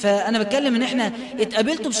 فانا بتكلم ان احنا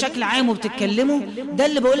اتقابلتوا بشكل عام وبتتكلموا، ده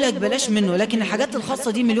اللي بقول لك بلاش منه. لكن الحاجات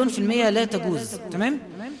الخاصه دي 100% لا تجوز. تمام.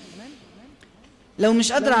 لو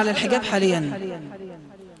مش قادرة على الحجاب حاليا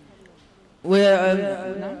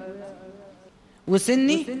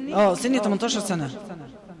وسني سني 18 سنة.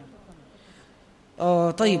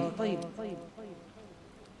 طيب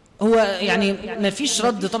هو يعني ما فيش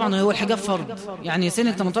رد طبعا، هو الحجاب فرض، يعني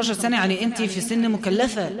سنك 18 سنة يعني انت في سن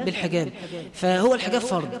مكلفة بالحجاب، فهو الحجاب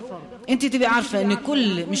فرض. انت تبقى عارفة ان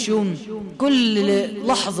كل مش يوم، كل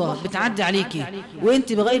لحظة بتعدي عليكي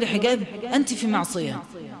وانت بغير حجاب انت في معصية.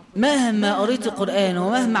 مهما قريت القرآن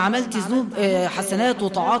ومهما عملت ذنوب حسنات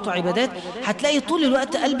وطاعات وعبادات، هتلاقي طول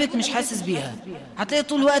الوقت قلبك مش حاسس بيها، هتلاقي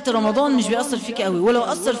طول الوقت رمضان مش بيأثر فيك قوي، ولو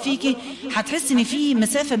أثر فيك هتحس ان في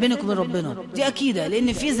مسافة بينك وبين ربنا، دي أكيدة،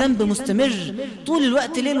 لأن في ذنب مستمر طول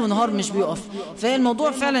الوقت ليل ونهار مش بيقف.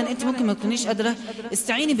 فالموضوع فعلا انت ممكن ما تكونيش قادرة،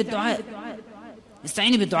 استعيني بالدعاء،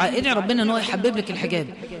 استعيني بالدعاء، ادعي ربنا ان هو يحبب لك الحجاب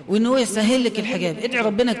وان هو يسهل لك الحجاب، ادعي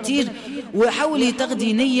ربنا كتير، وحاولي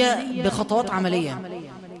تاخدي نية بخطوات عملية.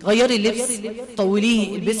 غيري اللبس،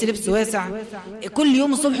 طوليه، البسي لبس واسع، كل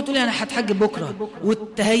يوم الصبح تقولي انا هتحجب بكره،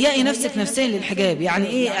 وتهيئي نفسك نفسيا للحجاب. يعني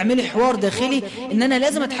ايه؟ اعملي حوار داخلي ان انا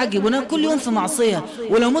لازم اتحجب، وانا كل يوم في معصيه،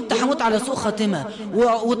 ولو مت هموت على سوء خاتمه،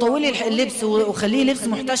 وطولي اللبس وخليه لبس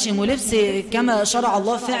محتشم ولبس كما شرع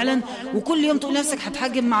الله فعلا، وكل يوم تقولي نفسك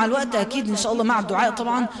هتحجب. مع الوقت اكيد ان شاء الله مع الدعاء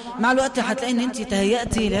طبعا، مع الوقت هتلاقي ان انت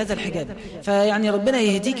تهيأتي لهذا الحجاب. فيعني ربنا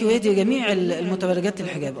يهديكي ويهدي جميع المتبرجات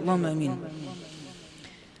للحجاب، اللهم امين.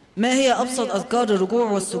 ما هي أبسط أذكار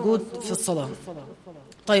الركوع والسجود في الصلاة؟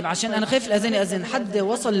 طيب عشان أنا خايف الأذان يأذن، حد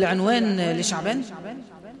وصل لعنوان لشعبان؟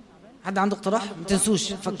 حد عنده اقتراح؟ ما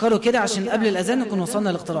تنسوش فكروا كده عشان قبل الأذان نكون وصلنا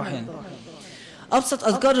لاقتراح. يعني أبسط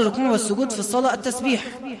أذكار الركوع والسجود في الصلاة التسبيح،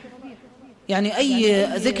 يعني أي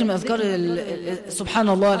ذكر من أذكار سبحان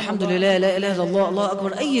الله، الحمد لله، لا إله إلا الله، الله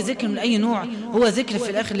أكبر، أي ذكر من أي نوع هو ذكر في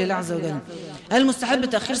الآخر لله عز وجل. هل مستحب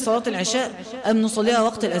تأخير صلاة العشاء أم نصليها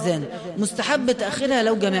وقت الأذان؟ مستحب تأخيرها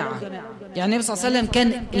لو جماعة، يعني النبي صلى الله عليه وسلم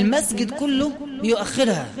كان المسجد كله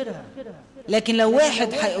بيؤخرها، لكن لو واحد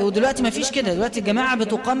ودلوقتي ما فيش كده، دلوقتي الجماعة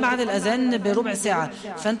بتقام بعد الأذان بربع ساعة،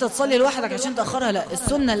 فأنت تصلي لوحدك عشان تأخرها، لا،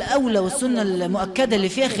 السنة الأولى والسنة المؤكدة اللي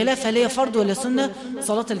فيها خلاف هل هي فرض ولا سنة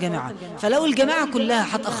صلاة الجماعة. فلو الجماعة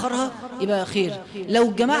كلها هتأخرها يبقى خير، لو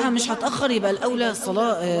الجماعة مش هتأخر يبقى الأولى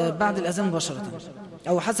الصلاة بعد الأذان مباشرة،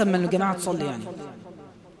 أو حسب ما الجماعة تصلي يعني.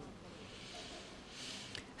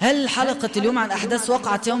 هل حلقة اليوم عن أحداث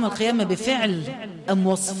وقعت يوم القيامة بفعل أم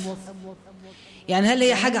وصف؟ يعني هل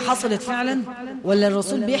هي حاجة حصلت فعلا ولا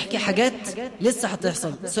الرسول بيحكي حاجات لسه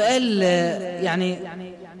هتحصل؟ سؤال يعني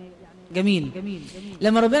جميل.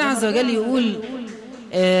 لما ربنا عز وجل يقول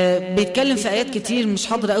بيتكلم في آيات كتير مش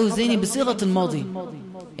حاضرة قوي ذهني بصيغة الماضي،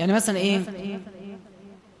 يعني مثلا ايه؟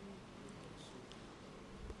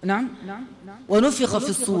 نعم، ونفخ في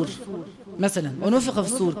الصور مثلا، ونفخ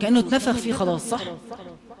في الصور كأنه اتنفخ فيه خلاص، صح؟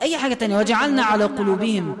 اي حاجة تانية، وجعلنا على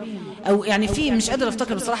قلوبهم، او يعني في مش قادر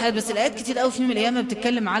افتكر بصراحة، بس الايات كتير قوي في يوم الايام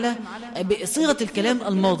بتتكلم على بصيغة الكلام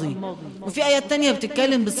الماضي، وفي ايات تانية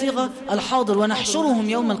بتتكلم بصيغة الحاضر ونحشرهم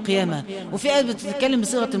يوم القيامة، وفي ايات بتتكلم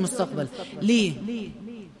بصيغة المستقبل. ليه؟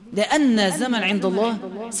 لان الزمن عند الله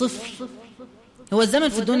صفر. هو الزمن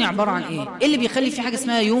في الدنيا عبارة عن ايه اللي بيخلي في حاجة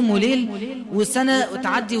اسمها يوم وليل وسنة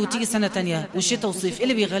وتعدي وتيجي سنة تانية والشتاء والصيف؟ ايه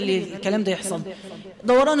اللي بيخلي الكلام ده يحصل؟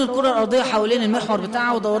 دوران الكرة الأرضية حوالين المحور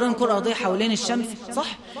بتاعها، ودوران الكرة الأرضية حوالين الشمس،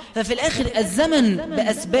 صح؟ ففي الآخر الزمن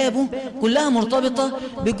بأسبابه كلها مرتبطة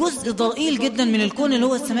بجزء ضئيل جدا من الكون اللي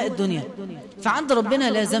هو السماء الدنيا. فعند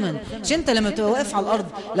ربنا لا زمن. عشان انت لما تبقى واقف على الارض،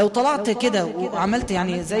 لو طلعت كده وعملت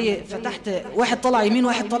يعني زي فتحت، واحد طلع يمين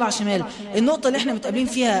واحد طلع شمال، النقطة اللي احنا متقابلين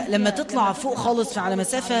فيها لما تطلع فوق خالص على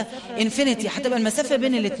مسافة انفينيتي، هتبقى المسافة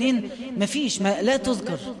بين الاثنين مفيش، لا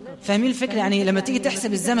تذكر. فاهمين الفكرة؟ يعني لما تيجي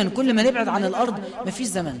تحسب الزمن كل ما نبعد عن الارض مفيش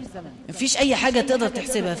زمن، مفيش اي حاجة تقدر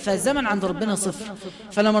تحسبها، فالزمن عند ربنا صفر.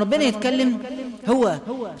 فلما ربنا يتكلم هو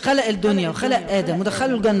خلق الدنيا وخلق آدم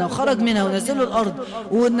ودخله الجنة وخرج منها ونزله الارض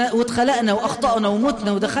واتخلقنا واخطأنا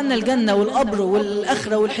ومتنا ودخلنا الجنة والقبر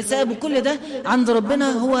والآخرة والحساب، وكل ده عند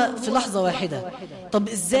ربنا هو في لحظة واحدة. طب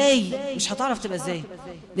ازاي؟ مش هتعرف تبقى ازاي،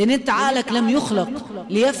 لان انت عقلك لم يخلق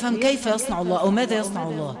ليفهم كيف يصنع الله او ماذا يصنع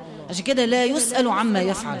الله، عشان كده لا يسأل عما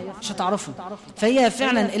يفعل، مش هتعرفه. فهي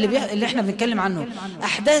فعلا اللي احنا بنتكلم عنه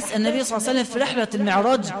احداث النبي صلى الله عليه وسلم في رحلة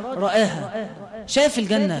المعراج، رآها، شاف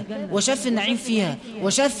الجنة وشاف النعيم فيها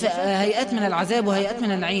وشاف هيئات من العذاب وهيئات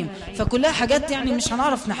من النعيم، فكلها حاجات يعني مش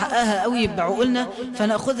هنعرف نحققها قوي بعقولنا،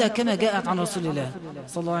 فنأخذها كما جاءت عن رسول الله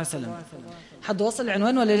صلى الله عليه وسلم. حد وصل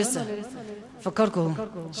العنوان ولا لسه؟ فكركم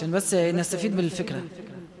عشان بس نستفيد بالفكرة.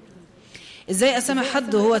 ازاي اسامح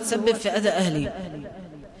حد وهو تسبب في اذى اهلي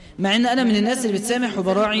مع ان انا من الناس اللي بتسامح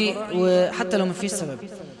وبراعي وحتى لو مفيش سبب؟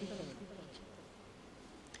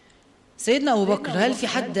 سيدنا أبو بكر هل في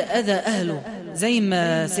حد أذى أهله زي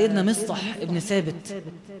ما سيدنا مصطح ابن ثابت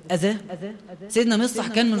أذى؟ سيدنا مصطح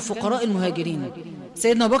كان من فقراء المهاجرين.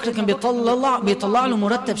 سيدنا أبو بكر كان بيطلع له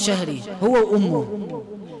مرتب شهري هو وأمه.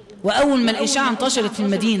 وأول ما الإشاعة انتشرت في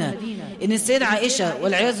المدينة إن السيدة عائشة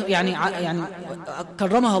والعياذ يعني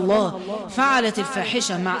كرمها الله فعلت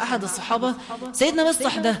الفاحشة مع أحد الصحابة، سيدنا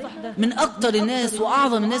مصطح ده من أكتر الناس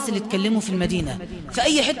وأعظم الناس اللي اتكلموا في المدينة. في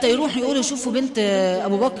أي حتة يروح يقولوا شوفوا بنت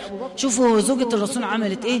أبو بكر، شوفوا زوجة الرسول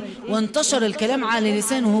عملت إيه، وانتشر الكلام على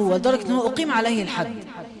لسانه هو لدرجة أنه أقيم عليه الحد.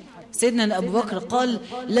 سيدنا أبو بكر قال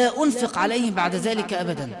لا أنفق عليه بعد ذلك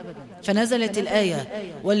أبدا، فنزلت الآية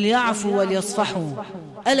وليعفوا وليصفحوا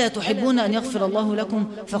ألا تحبون أن يغفر الله لكم؟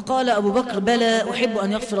 فقال أبو بكر بلى أحب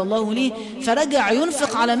أن يغفر الله لي، فرجع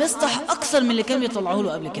ينفق على مصطح أكثر من اللي كان يطلعه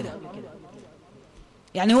له قبل كده.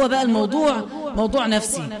 يعني هو بقى الموضوع موضوع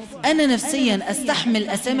نفسي، أنا نفسيا أستحمل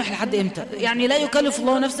أسامح لحد إمتى؟ يعني لا يكلف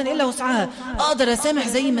الله نفسا إلا وسعها. أقدر أسامح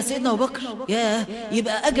زي ما سيدنا أبو بكر؟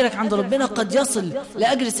 يبقى أجرك عند ربنا قد يصل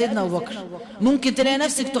لأجر سيدنا أبو بكر. ممكن تلاقي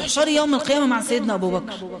نفسك تحشري يوم القيامة مع سيدنا أبو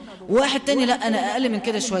بكر، وواحد تاني لا أنا أقل من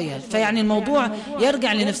كده شوية. فيعني الموضوع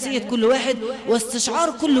يرجع لنفسية كل واحد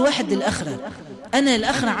واستشعار كل واحد للآخرة. أنا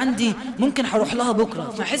الآخرة عندي ممكن هروح لها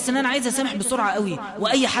بكرة فأحس إن أنا عايز أسامح بسرعة قوي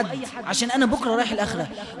وأي حد عشان أنا بكرة رايح الآخرة.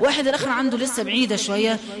 واحد الآخرة عنده لسه بعيدة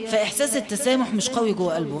شوية فإحساس التسامح مش قوي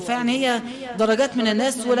جوه قلبه. فيعني هي درجات من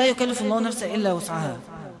الناس ولا يكلف الله نفسا إلا وسعها.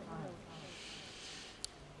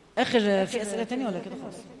 آخر في أسئلة تانية ولا كده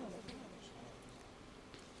خلاص؟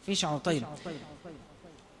 في شعور. طيب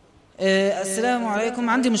السلام عليكم،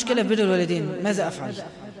 عندي مشكلة ببر الوالدين ماذا أفعل؟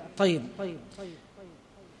 طيب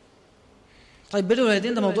بر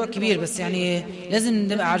الوالدين ده موضوع كبير، بس يعني لازم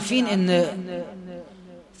نبقى عارفين ان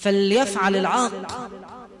فليفعل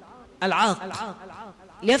العاق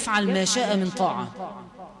ليفعل ما شاء من طاعة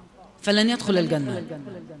فلن يدخل الجنة،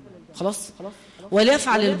 خلاص.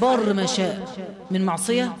 وليفعل البار ما شاء من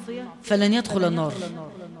معصية فلن يدخل النار.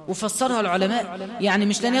 وفسرها العلماء يعني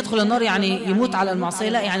مش لن يدخل النار يعني يموت على المعصية،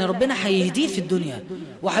 لا، يعني ربنا هيهديه في الدنيا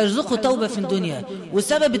وهيرزقه توبة في الدنيا،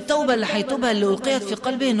 وسبب التوبة اللي هيتوبها اللي ألقيت في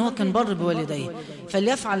قلبه ان هو كان بر بوالديه.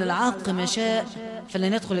 فليفعل العاق ما شاء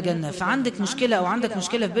فلن يدخل الجنة. فعندك مشكلة أو عندك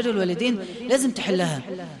مشكلة في بر الوالدين لازم تحلها.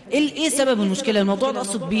 إيه سبب المشكلة؟ الموضوع ده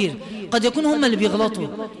أصله كبير. قد يكون هم اللي بيغلطوا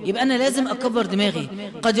يبقى أنا لازم أكبر دماغي،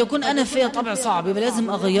 قد يكون أنا فيها طبع صعب يبقى لازم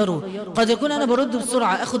أغيره، قد يكون أنا برد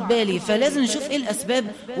بسرعة أخد بالي. فلازم نشوف إيه الأسباب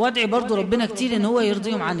وادعي برضو ربنا كتير إن هو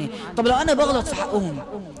يرضيهم عني. طب لو أنا بغلط في حقهم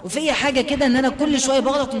وفي حاجة كده إن أنا كل شوية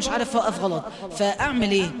بغلط ومش عارف أوقف غلط،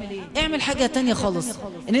 فأعمل إيه؟ اعمل حاجة تانية خالص.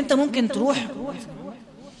 إن أنت ممكن تروح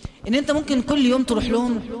كل يوم تروح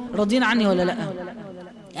لهم راضين عني ولا لا.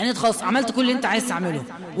 يعني انت خلاص عملت كل اللي انت عايز تعمله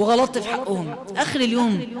وغلطت في حقهم، اخر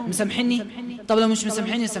اليوم مسامحني؟ طب لو مش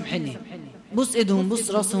مسامحيني سامحني، بص ايدهم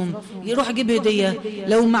بص راسهم، يروح اجيب هديه.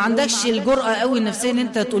 لو ما عندكش الجرأه قوي النفسيه ان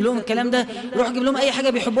انت تقول لهم الكلام ده، روح جيب لهم اي حاجه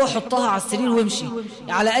بيحبوها حطها على السرير وامشي،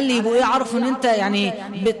 على الاقل يبقوا يعرفوا ان انت يعني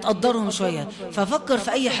بتقدرهم شويه. ففكر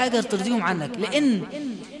في اي حاجه ترضيهم عنك، لان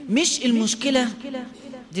مش المشكله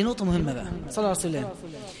دي نقطه مهمه بقى صلى الله عليه وسلم.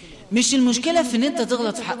 مش المشكلة في ان انت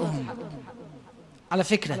تغلط في حقهم على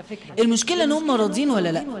فكرة، المشكلة ان هم راضين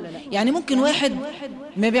ولا لا. يعني ممكن واحد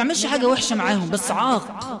ما بيعملش حاجة وحشة معاهم بس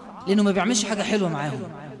عاق لانه ما بيعملش حاجة حلوة معاهم.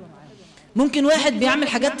 ممكن واحد بيعمل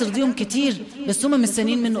حاجات ترضيهم كتير بس هم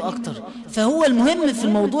مستنيين منه اكتر. فهو المهم في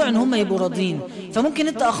الموضوع ان هم يبقوا راضين. فممكن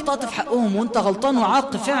انت اخطأت في حقهم وانت غلطان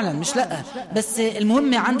وعاق فعلا مش لا، بس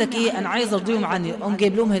المهم عندك ايه؟ انا عايز ارضيهم عني، اقوم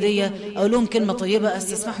جايب لهم هديه او لهم كلمه طيبه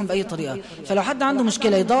استسمحهم باي طريقه. فلو حد عنده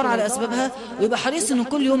مشكله يدور على اسبابها ويبقى حريص انه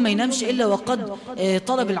كل يوم ما ينامش الا وقد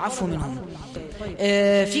طلب العفو منهم.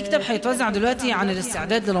 في كتاب هيتوزع دلوقتي عن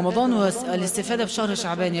الاستعداد لرمضان والاستفادة في شهر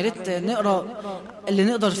شعبان، يا ريت نقرأ اللي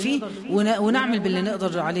نقدر فيه ونعمل باللي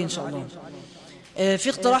نقدر عليه إن شاء الله. في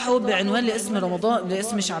اقتراح هو بعنوان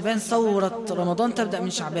لاسم شعبان، ثورة رمضان تبدأ من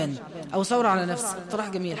شعبان أو ثورة على نفس. اقتراح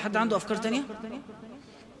جميل. حد عنده أفكار تانية؟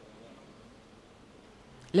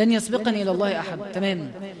 لن يسبقني إلى الله أحد.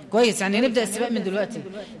 تمام كويس، يعني نبدأ السباق من دلوقتي.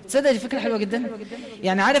 تصدق دي فكرة حلوة جدا.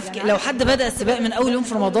 يعني عارف لو حد بدأ السباق من أول يوم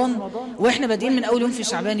في رمضان وإحنا بادئين من أول يوم في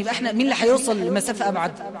شعبان، يبقى إحنا مين اللي هيوصل لمسافة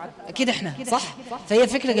أبعد؟ أكيد إحنا، صح؟ فهي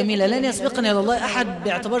فكرة جميلة. لن يسبقني إلى الله أحد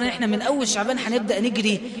باعتبار إن إحنا من أول شعبان هنبدأ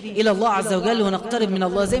نجري إلى الله عز وجل ونقترب من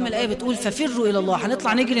الله زي ما الآية بتقول ففروا إلى الله.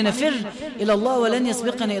 هنطلع نجري نفر إلى الله ولن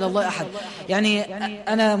يسبقني إلى الله أحد. يعني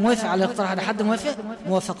أنا موافق على الاقتراح ده. حد موافق؟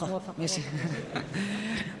 موافقة ماشي.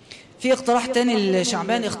 في اقتراح تاني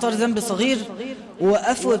لشعبان، اختار ذنب صغير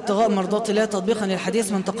ووقفوا ابتغاء مرضات الله تطبيقا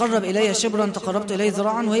للحديث من تقرب إلي شبرا تقربت إليه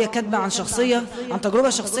ذراعا، وهي كاتبة عن شخصية، عن تجربة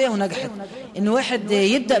شخصية ونجحت، إن واحد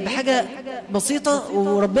يبدأ بحاجة بسيطة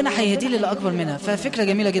وربنا هيهديه للأكبر منها، ففكرة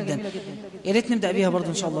جميلة جدا، يا ريت نبدأ بيها برضو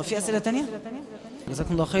إن شاء الله. في أسئلة تانية؟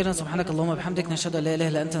 جزاكم الله خيرا. سبحانك اللهم وبحمدك، نشهد أن لا إله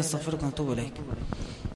إلا أنت، نستغفرك ونتوب إليك.